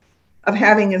that, of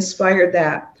having inspired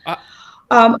that."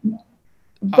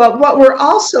 But what we're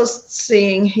also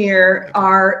seeing here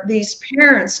are these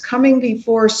parents coming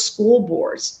before school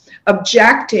boards,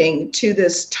 objecting to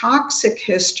this toxic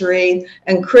history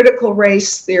and critical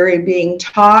race theory being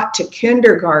taught to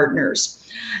kindergartners.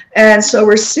 And so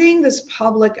we're seeing this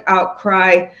public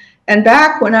outcry. And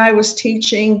back when I was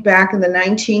teaching back in the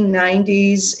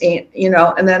 1990s,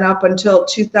 and then up until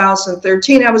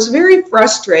 2013, I was very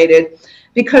frustrated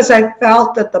because I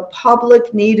felt that the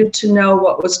public needed to know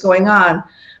what was going on.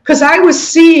 Because I was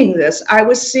seeing this. I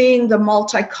was seeing the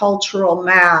multicultural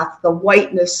math, the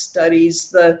whiteness studies,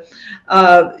 the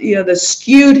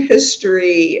skewed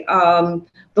history,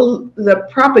 the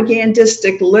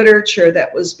propagandistic literature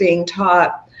that was being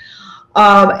taught.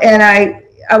 And I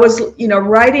was,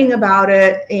 writing about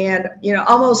it and,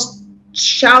 almost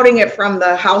shouting it from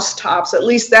the housetops. At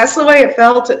least that's the way it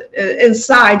felt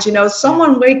inside.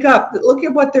 Someone wake up, look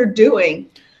at what they're doing.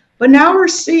 But now we're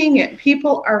seeing it.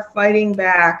 People are fighting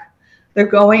back. They're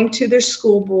going to their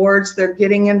school boards. They're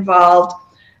getting involved.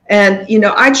 And,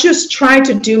 I just try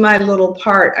to do my little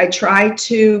part. I try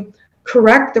to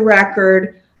correct the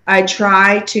record. I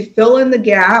try to fill in the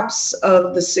gaps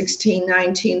of the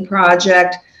 1619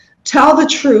 Project, tell the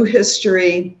true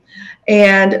history.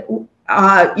 And,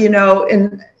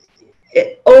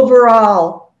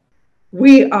 overall,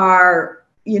 we are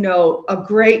a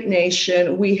great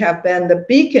nation. We have been the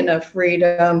beacon of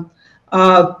freedom.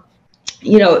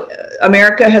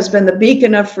 America has been the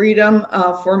beacon of freedom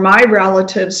for my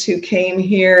relatives who came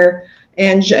here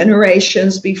and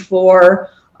generations before,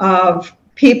 of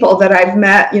people that I've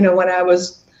met, when I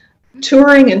was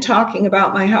touring and talking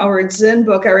about my Howard Zinn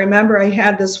book. I remember I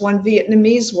had this one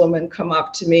Vietnamese woman come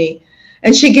up to me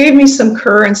and she gave me some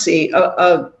currency,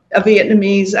 a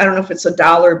Vietnamese, I don't know if it's a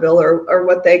dollar bill or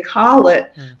what they call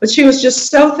it, but she was just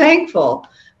so thankful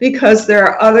because there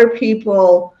are other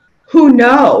people who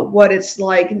know what it's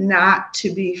like not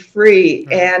to be free.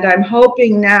 And I'm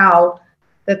hoping now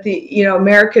that the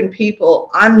American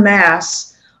people en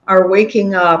masse are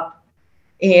waking up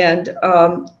and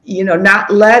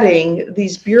not letting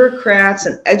these bureaucrats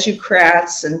and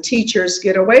educrats and teachers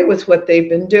get away with what they've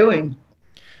been doing.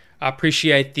 I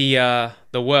appreciate the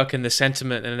work and the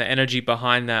sentiment and the energy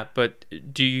behind that. But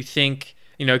do you think,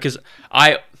 because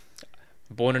I'm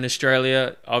born in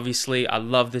Australia, obviously I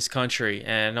love this country,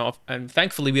 and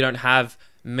thankfully we don't have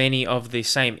many of the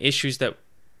same issues that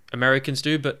Americans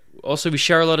do, but also we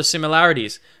share a lot of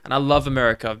similarities. And I love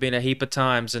America. I've been a heap of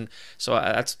times, and so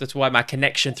that's why my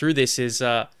connection through this is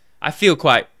I feel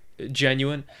quite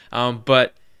genuine.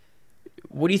 But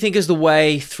what do you think is the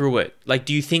way through it? Like,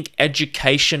 do you think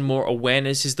education, more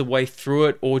awareness is the way through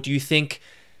it? Or do you think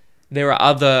there are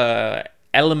other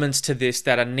elements to this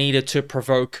that are needed to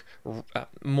provoke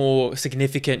more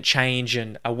significant change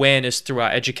and awareness through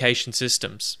our education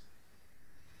systems?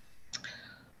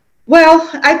 Well,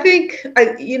 I think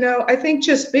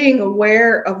just being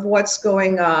aware of what's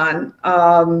going on.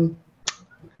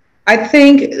 I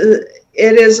think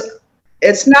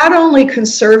it's not only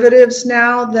conservatives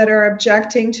now that are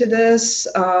objecting to this.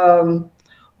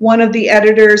 One of the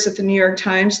editors at the New York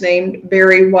Times named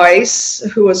Bari Weiss,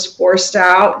 who was forced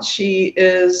out. She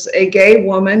is a gay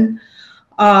woman,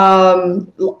 a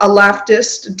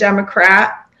leftist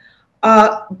Democrat,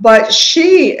 but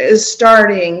she is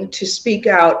starting to speak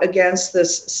out against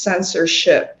this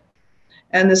censorship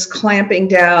and this clamping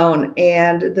down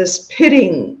and this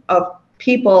pitting of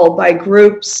people by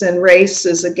groups and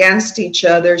races against each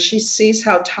other. She sees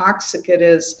how toxic it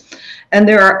is. And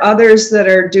there are others that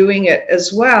are doing it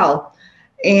as well.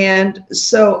 And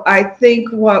so I think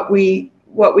what we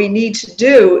need to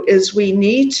do is we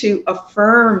need to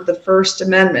affirm the First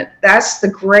Amendment. That's the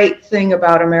great thing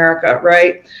about America,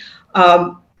 right?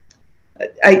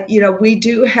 We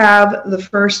do have the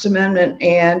First Amendment,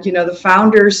 and, the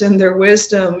founders in their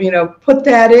wisdom, put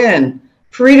that in,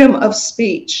 freedom of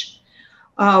speech.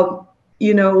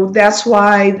 That's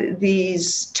why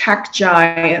these tech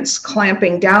giants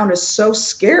clamping down is so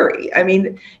scary. I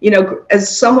mean,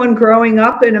 as someone growing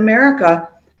up in America,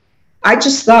 I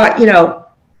just thought,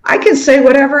 I can say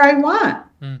whatever I want.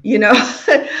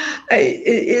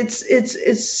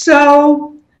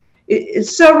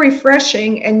 It's so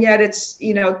refreshing, and yet it's,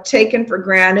 taken for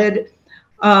granted.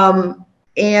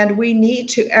 And we need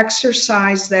to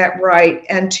exercise that right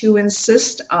and to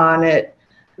insist on it,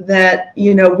 that,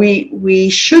 we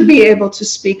should be able to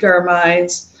speak our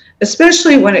minds,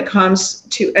 especially when it comes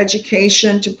to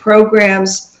education, to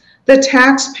programs the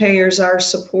taxpayers are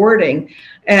supporting.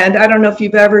 And I don't know if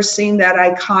you've ever seen that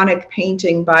iconic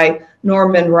painting by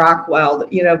Norman Rockwell,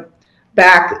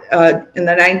 back in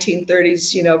the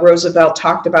 1930s, Roosevelt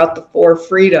talked about the 4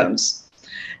 freedoms.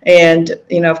 And,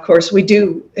 of course, we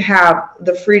do have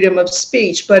the freedom of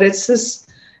speech, but it's this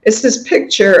It's this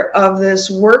picture of this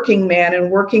working man in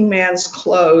working man's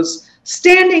clothes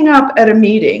standing up at a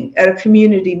meeting, at a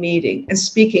community meeting, and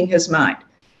speaking his mind.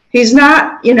 He's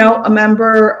not, you know, a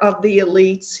member of the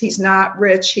elites. He's not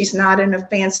rich. He's not in a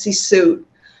fancy suit,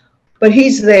 but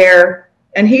he's there,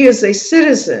 and he is a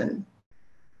citizen,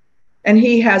 and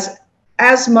he has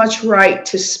as much right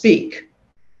to speak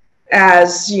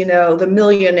as, you know, the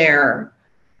millionaire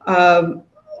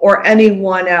or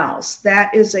anyone else.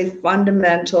 That is a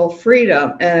fundamental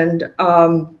freedom, and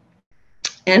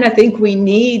I think we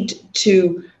need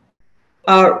to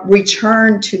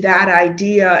return to that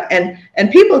idea,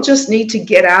 and people just need to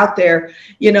get out there.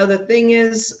 You know, the thing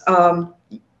is,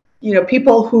 you know,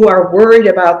 people who are worried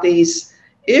about these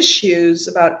issues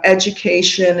about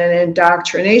education and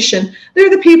indoctrination, they're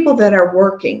the people that are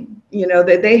working. You know,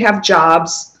 they have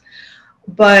jobs,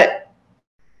 but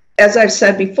as I've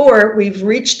said before, we've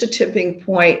reached a tipping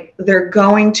point. They're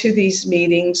going to these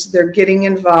meetings, they're getting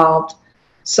involved.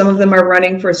 Some of them are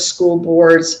running for school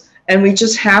boards, and we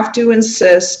just have to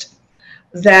insist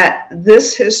that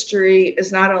this history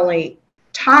is not only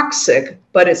toxic,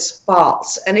 but it's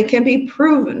false, and it can be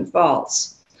proven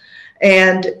false.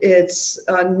 And it's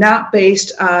not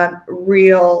based on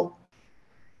real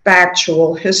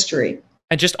factual history.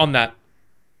 And just on that,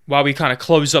 while we kind of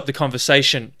close up the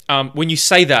conversation, when you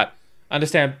say that, I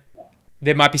understand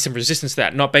there might be some resistance to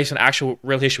that, not based on actual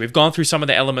real history. We've gone through some of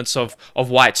the elements of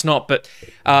why it's not, but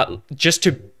just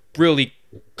to really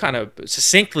kind of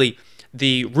succinctly,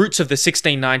 the roots of the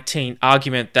 1619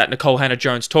 argument that Nicole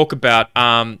Hannah-Jones talk about,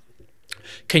 can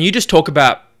you just talk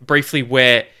about briefly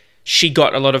where she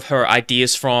got a lot of her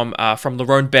ideas from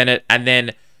Lerone Bennett, and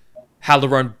then how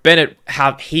Lerone Bennett,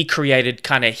 how he created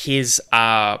kind of his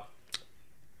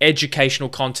educational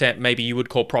content, maybe you would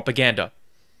call propaganda?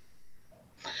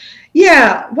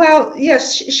 Yeah, well,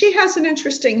 yes, she has an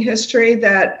interesting history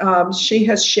that she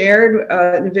has shared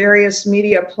in various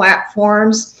media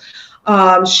platforms.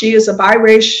 She is a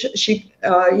biracial. She,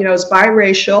 you know, is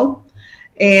biracial,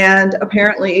 and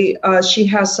apparently she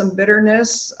has some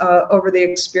bitterness over the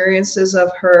experiences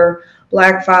of her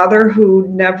Black father, who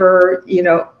never, you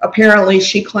know, apparently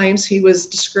she claims he was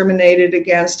discriminated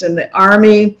against in the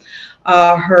Army.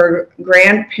 Her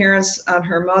grandparents on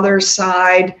her mother's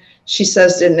side, she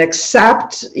says, didn't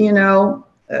accept, you know,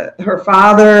 her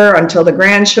father until the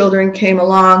grandchildren came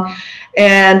along.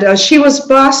 And she was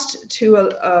bused to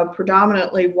a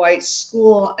predominantly white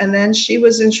school. And then she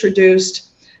was introduced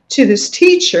to this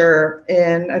teacher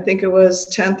in, I think it was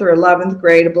 10th or 11th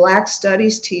grade, a Black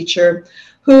studies teacher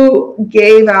who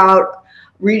gave out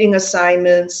reading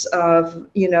assignments of,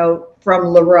 you know, from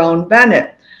Lerone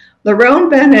Bennett. Lerone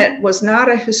Bennett was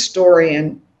not a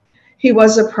historian. He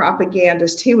was a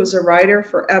propagandist. He was a writer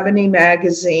for Ebony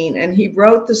magazine, and he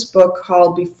wrote this book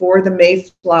called Before the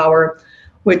Mayflower,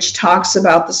 which talks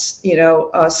about this, you know,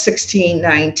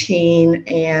 1619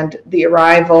 and the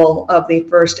arrival of the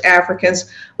first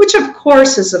Africans, which of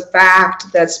course is a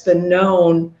fact that's been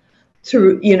known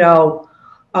through, you know,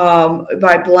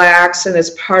 by Blacks, and is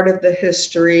part of the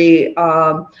history.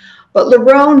 But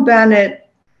Lerone Bennett,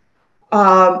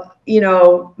 you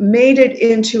know, made it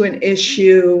into an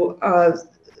issue,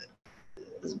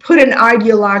 put an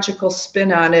ideological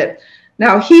spin on it.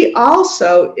 Now, he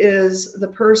also is the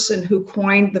person who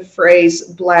coined the phrase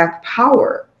Black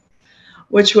Power,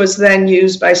 which was then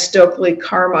used by Stokely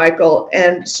Carmichael.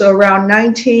 And so around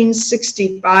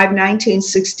 1965,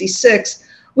 1966,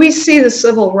 we see the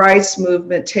civil rights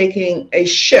movement taking a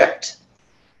shift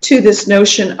to this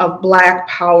notion of Black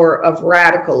power, of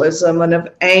radicalism, and of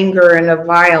anger and of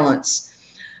violence.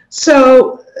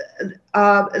 So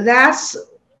that's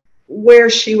where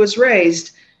she was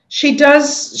raised.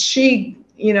 She,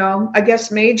 you know, I guess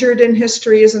majored in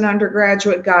history as an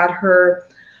undergraduate, got her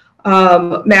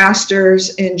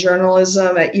master's in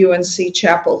journalism at UNC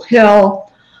Chapel Hill,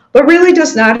 but really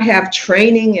does not have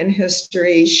training in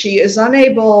history. She is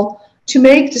unable to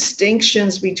make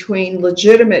distinctions between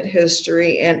legitimate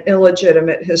history and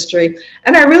illegitimate history.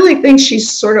 And I really think she's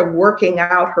sort of working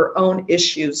out her own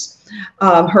issues,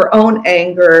 her own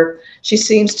anger. She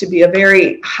seems to be a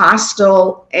very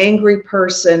hostile, angry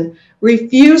person,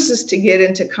 refuses to get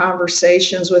into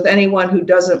conversations with anyone who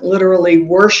doesn't literally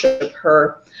worship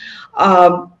her.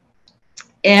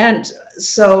 And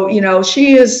so, you know,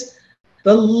 she is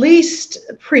the least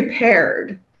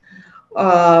prepared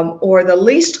or the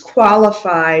least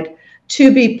qualified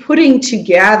to be putting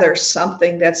together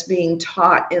something that's being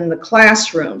taught in the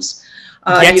classrooms.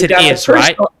 Yes, it is,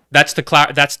 right? That's to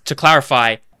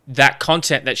clarify, that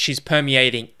content that she's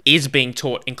permeating is being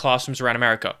taught in classrooms around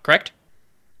America, correct?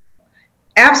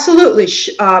 Absolutely.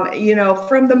 You know,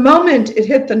 from the moment it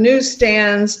hit the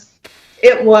newsstands,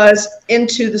 it was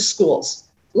into the schools.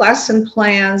 Lesson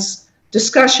plans,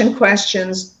 discussion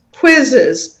questions,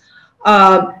 quizzes.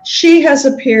 She has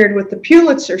appeared with the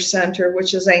Pulitzer Center,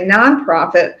 which is a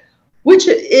nonprofit, which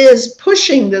is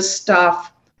pushing this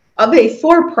stuff of a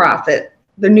for-profit,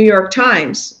 the New York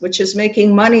Times, which is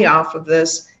making money off of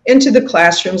this, into the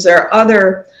classrooms. There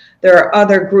are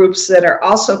other groups that are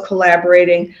also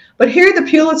collaborating. But here the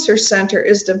Pulitzer Center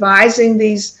is devising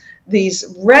these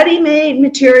ready-made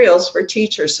materials for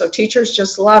teachers. So teachers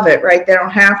just love it, right? They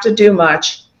don't have to do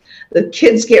much. The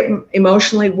kids get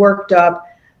emotionally worked up.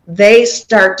 They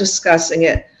start discussing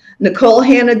it. Nicole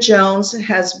Hannah-Jones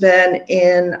has been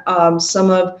in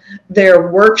some of their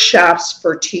workshops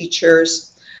for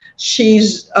teachers.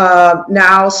 She's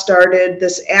now started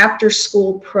this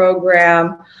after-school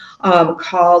program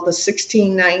called the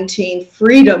 1619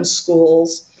 Freedom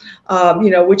Schools,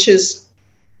 which is,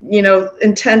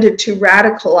 intended to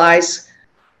radicalize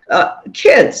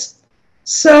kids.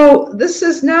 So this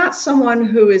is not someone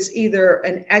who is either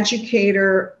an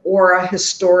educator or a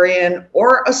historian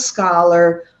or a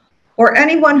scholar or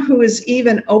anyone who is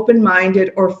even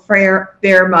open-minded or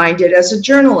fair-minded as a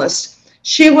journalist.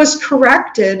 She was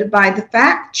corrected by the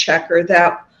fact checker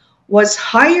that was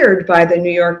hired by the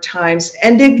New York Times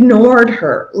and ignored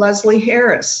her, Leslie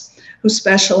Harris, who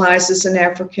specializes in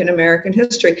African American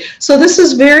history. So this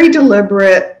is very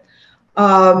deliberate.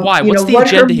 Why? What's the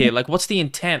agenda here? Like, what's the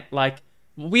intent? Like,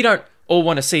 we don't all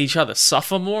want to see each other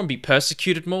suffer more and be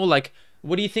persecuted more. Like,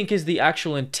 what do you think is the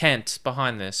actual intent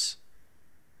behind this?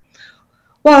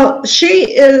 Well,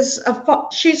 she's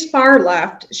far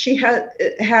left. She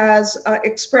has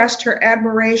expressed her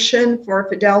admiration for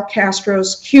Fidel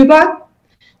Castro's Cuba.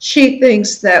 She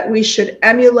thinks that we should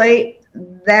emulate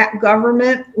that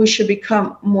government. We should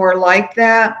become more like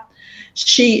that.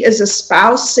 She is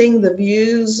espousing the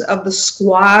views of the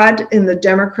squad in the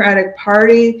Democratic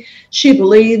Party. She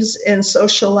believes in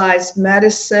socialized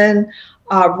medicine,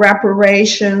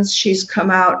 reparations. She's come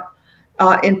out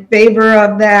in favor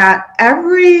of that.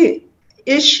 Every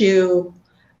issue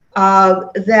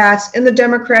that's in the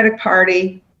Democratic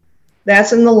Party,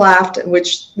 that's in the left,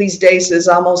 which these days is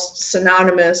almost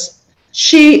synonymous,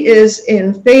 she is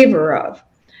in favor of.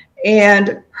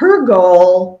 And her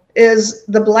goal is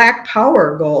the Black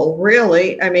Power goal,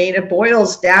 really. I mean, it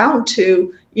boils down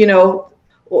to,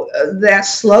 that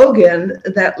slogan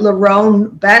that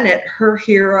Lerone Bennett, her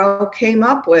hero, came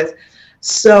up with.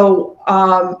 So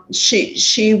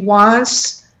she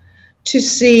wants to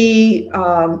see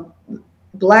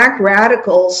Black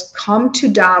radicals come to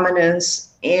dominance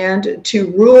and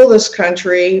to rule this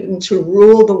country and to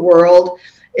rule the world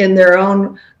in their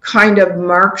own kind of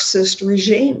Marxist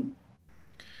regime.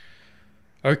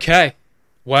 Okay,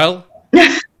 well,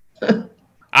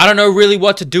 I don't know really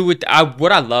what to do with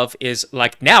what I love is,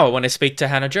 like, now I want to speak to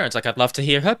Hannah-Jones. Like, I'd love to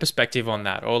hear her perspective on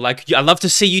that. Or, like, I'd love to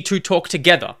see you two talk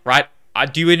together, right?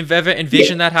 Do you ever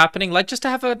envision that happening? Like, just to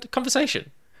have a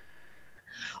conversation?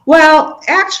 Well,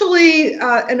 actually,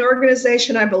 an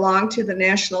organization I belong to, the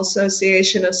National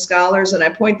Association of Scholars, and I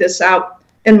point this out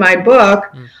in my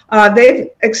book, they've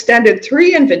extended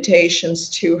 3 invitations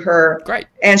to her. Great.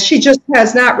 And she just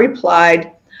has not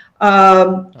replied.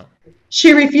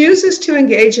 She refuses to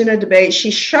engage in a debate. She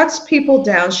shuts people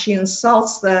down. She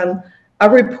insults them. A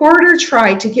reporter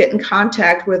tried to get in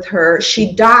contact with her.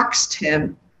 She doxed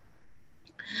him.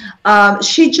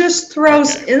 She just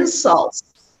throws insults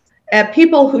at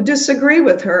people who disagree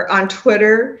with her on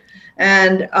Twitter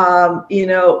and,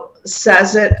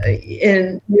 says it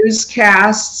in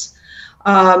newscasts.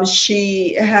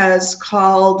 She has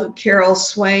called Carol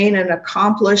Swain an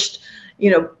accomplished,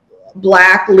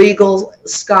 Black legal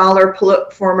scholar,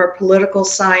 former political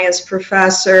science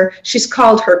professor. She's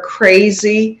called her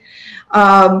crazy.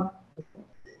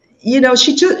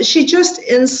 She just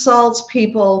insults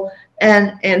people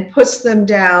and puts them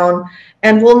down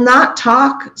and will not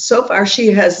talk. So far, she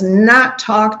has not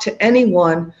talked to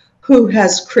anyone who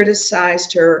has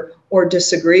criticized her or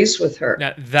disagrees with her.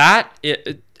 Now, that,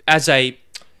 as a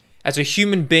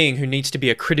human being who needs to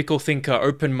be a critical thinker,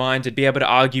 open-minded, be able to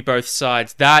argue both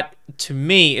sides, that, to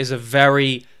me, is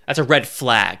that's a red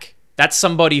flag. That's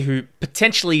somebody who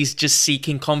potentially is just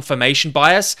seeking confirmation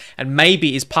bias and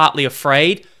maybe is partly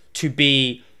afraid to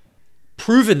be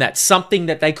proven that something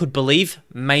that they could believe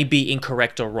may be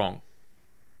incorrect or wrong.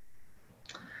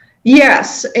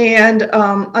 Yes, and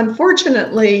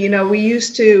unfortunately, we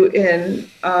used to,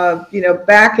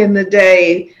 back in the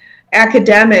day,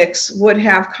 academics would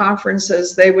have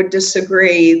conferences, they would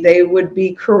disagree, they would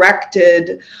be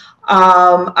corrected,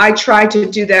 I tried to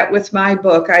do that with my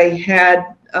book. I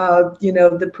had,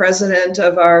 the president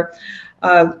of our,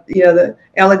 the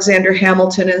Alexander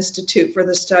Hamilton Institute for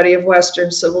the Study of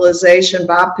Western Civilization,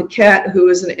 Bob Paquette, who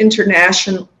is an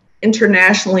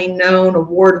internationally known,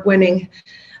 award-winning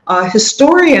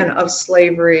historian of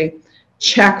slavery,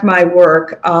 check my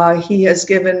work. He has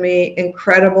given me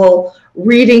incredible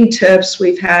reading tips.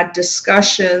 We've had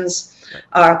discussions.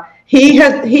 He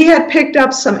had picked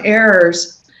up some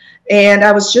errors, and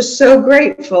I was just so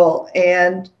grateful.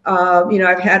 And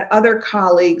I've had other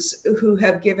colleagues who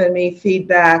have given me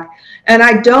feedback, and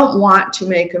I don't want to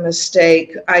make a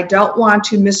mistake. I don't want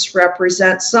to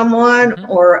misrepresent someone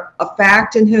or a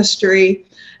fact in history,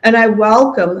 and I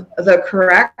welcome the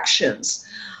corrections.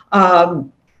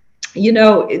 No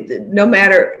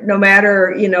matter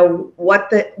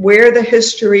where the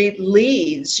history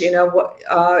leads,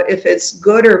 if it's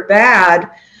good or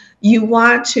bad, you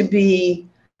want to be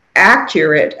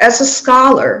accurate as a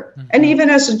scholar and even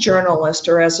as a journalist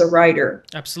or as a writer.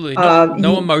 Absolutely.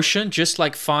 No emotion, just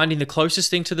like finding the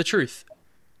closest thing to the truth.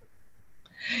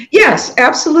 Yes,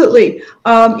 absolutely.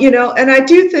 And I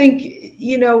do think,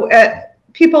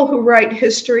 people who write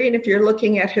history, and if you're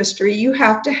looking at history, you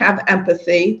have to have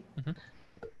empathy,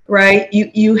 right?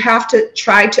 You have to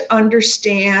try to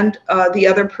understand the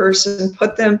other person,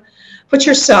 put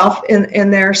yourself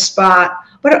in their spot,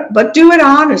 but do it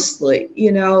honestly.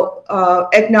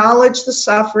 Acknowledge the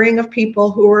suffering of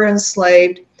people who were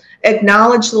enslaved,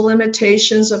 acknowledge the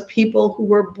limitations of people who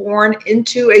were born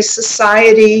into a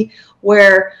society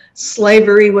where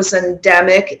slavery was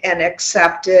endemic and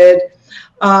accepted.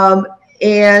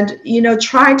 And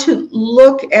try to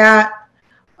look at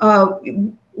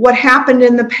what happened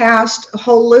in the past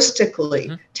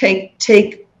holistically.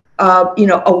 Take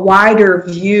a wider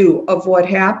view of what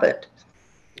happened.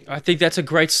 I think that's a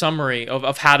great summary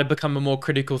of how to become a more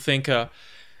critical thinker.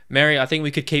 Mary, I think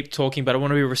we could keep talking, but I want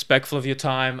to be respectful of your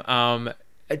time.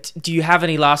 Do you have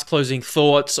any last closing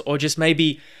thoughts, or just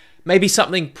maybe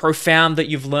something profound that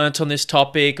you've learnt on this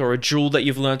topic, or a jewel that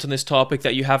you've learnt on this topic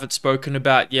that you haven't spoken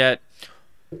about yet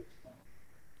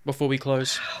before we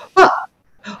close? Well,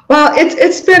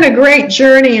 it's been a great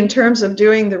journey in terms of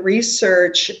doing the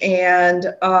research,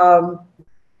 and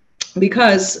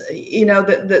because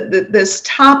this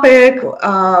topic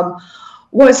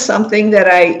was something that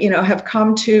I have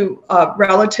come to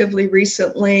relatively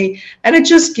recently, and it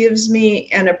just gives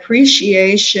me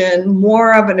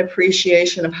more of an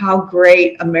appreciation of how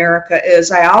great America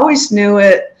is. I always knew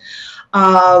it.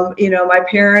 My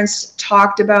parents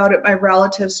talked about it, my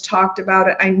relatives talked about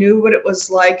it. I knew what it was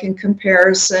like in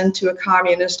comparison to a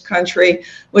communist country,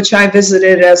 which I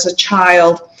visited as a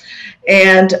child.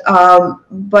 And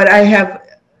but I have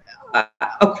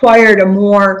acquired a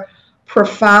more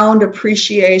profound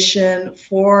appreciation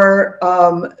for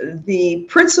the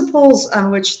principles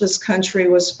on which this country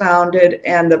was founded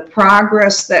and the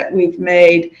progress that we've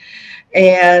made.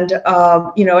 And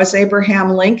as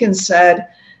Abraham Lincoln said,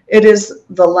 it is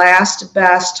the last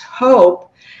best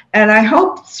hope. And I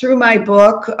hope through my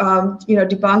book,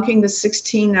 Debunking the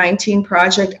 1619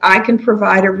 Project, I can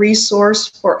provide a resource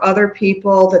for other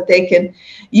people that they can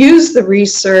use the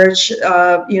research,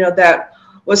 that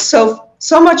was so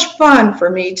much fun for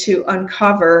me to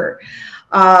uncover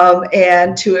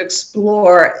and to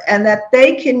explore, and that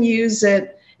they can use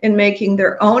it in making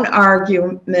their own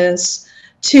arguments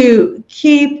to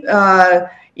keep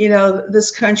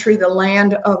this country the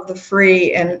land of the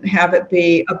free, and have it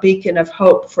be a beacon of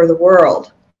hope for the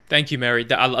world. Thank you, Mary.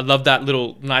 I love that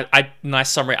little nice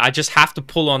summary. I just have to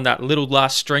pull on that little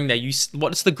last string there.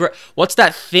 What's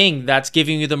that thing that's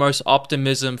giving you the most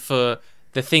optimism for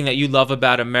the thing that you love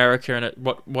about America and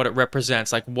what it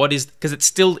represents? Like, what is, because it's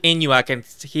still in you, I can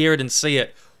hear it and see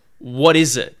it. What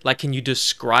is it? Like, can you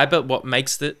describe it? What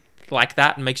makes it like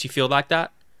that and makes you feel like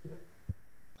that?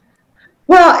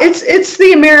 Well, it's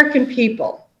the American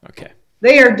people. Okay.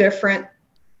 They are different.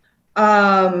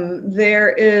 There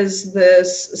is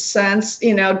this sense,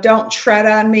 don't tread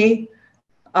on me.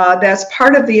 That's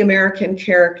part of the American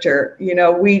character.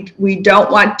 We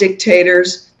don't want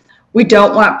dictators. We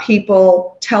don't want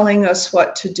people telling us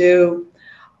what to do.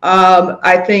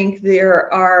 I think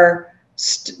there are,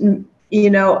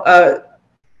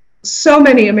 so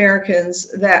many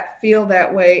Americans that feel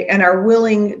that way and are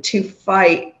willing to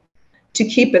fight to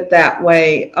keep it that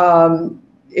way.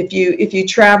 If you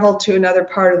travel to another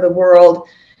part of the world,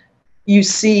 you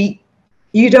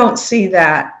don't see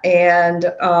that. And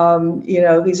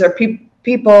these are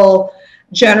people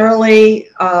generally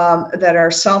that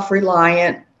are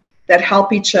self-reliant, that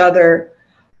help each other,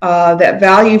 that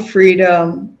value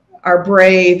freedom, are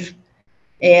brave.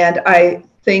 And I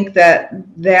think that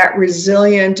that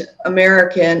resilient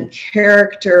American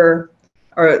character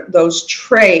or those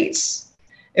traits,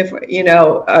 if you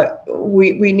know,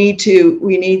 we need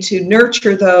to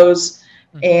nurture those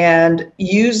and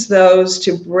use those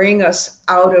to bring us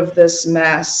out of this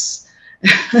mess.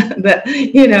 That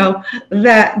you know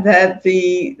that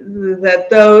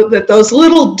those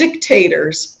little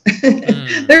dictators,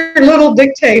 they're little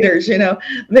dictators. You know,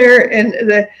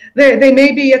 they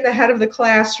may be at the head of the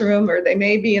classroom, or they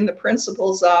may be in the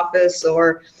principal's office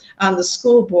or on the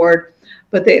school board,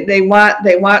 but they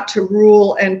want to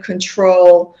rule and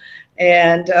control,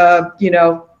 and you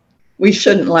know, we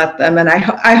shouldn't let them. And I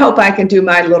hope I can do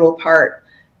my little part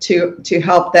to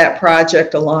help that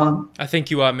project along. I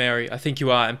think you are, Mary. I think you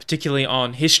are, and particularly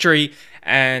on history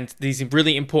and these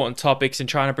really important topics, and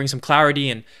trying to bring some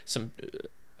clarity and some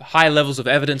high levels of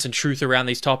evidence and truth around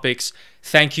these topics.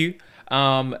 Thank you.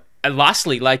 And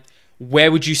lastly, like,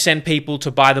 where would you send people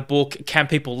to buy the book? Can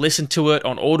people listen to it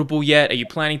on Audible yet? Are you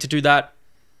planning to do that?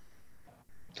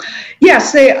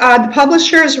 Yes, the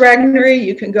publisher is Regnery.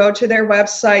 You can go to their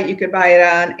website. You can buy it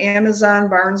on Amazon,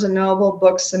 Barnes & Noble,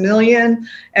 Books A Million.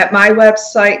 At my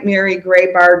website,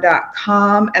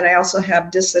 marygrabar.com, and I also have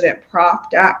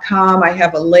dissidentprof.com. I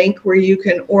have a link where you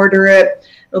can order it.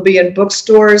 It'll be in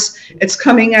bookstores. It's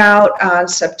coming out on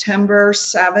September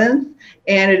 7th,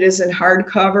 and it is in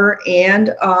hardcover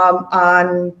and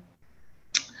on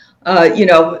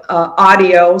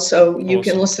audio, so you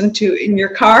Awesome. can listen to in your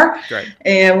car. Great.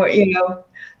 And you know,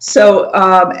 so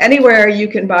anywhere you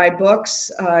can buy books,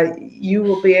 you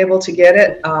will be able to get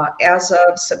it as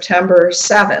of September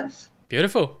 7th.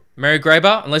 Beautiful. Mary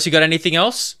Grabar, unless you got anything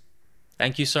else,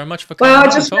 thank you so much for coming. Well,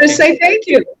 I just want to say thank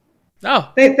you.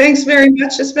 Oh, Thanks very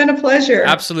much. It's been a pleasure.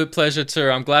 absolute pleasure too.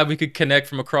 I'm glad we could connect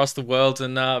from across the world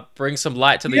and bring some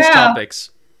light to these topics.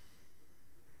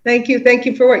 Thank you. Thank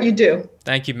you for what you do.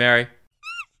 Thank you, Mary.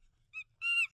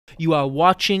 You are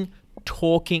watching,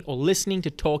 talking, or listening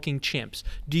to Talking Chimps.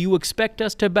 Do you expect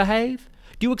us to behave?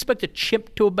 Do you expect a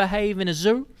chimp to behave in a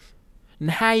zoo? And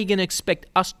how are you going to expect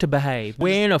us to behave?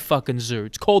 We're in a fucking zoo.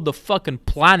 It's called the fucking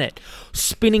planet.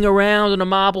 Spinning around on a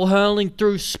marble, hurling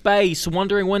through space,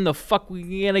 wondering when the fuck we're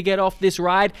going to get off this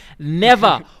ride.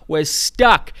 Never. We're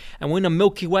stuck. And we're in a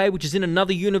Milky Way, which is in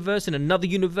another universe, and another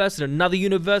universe, and another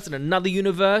universe, and another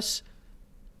universe.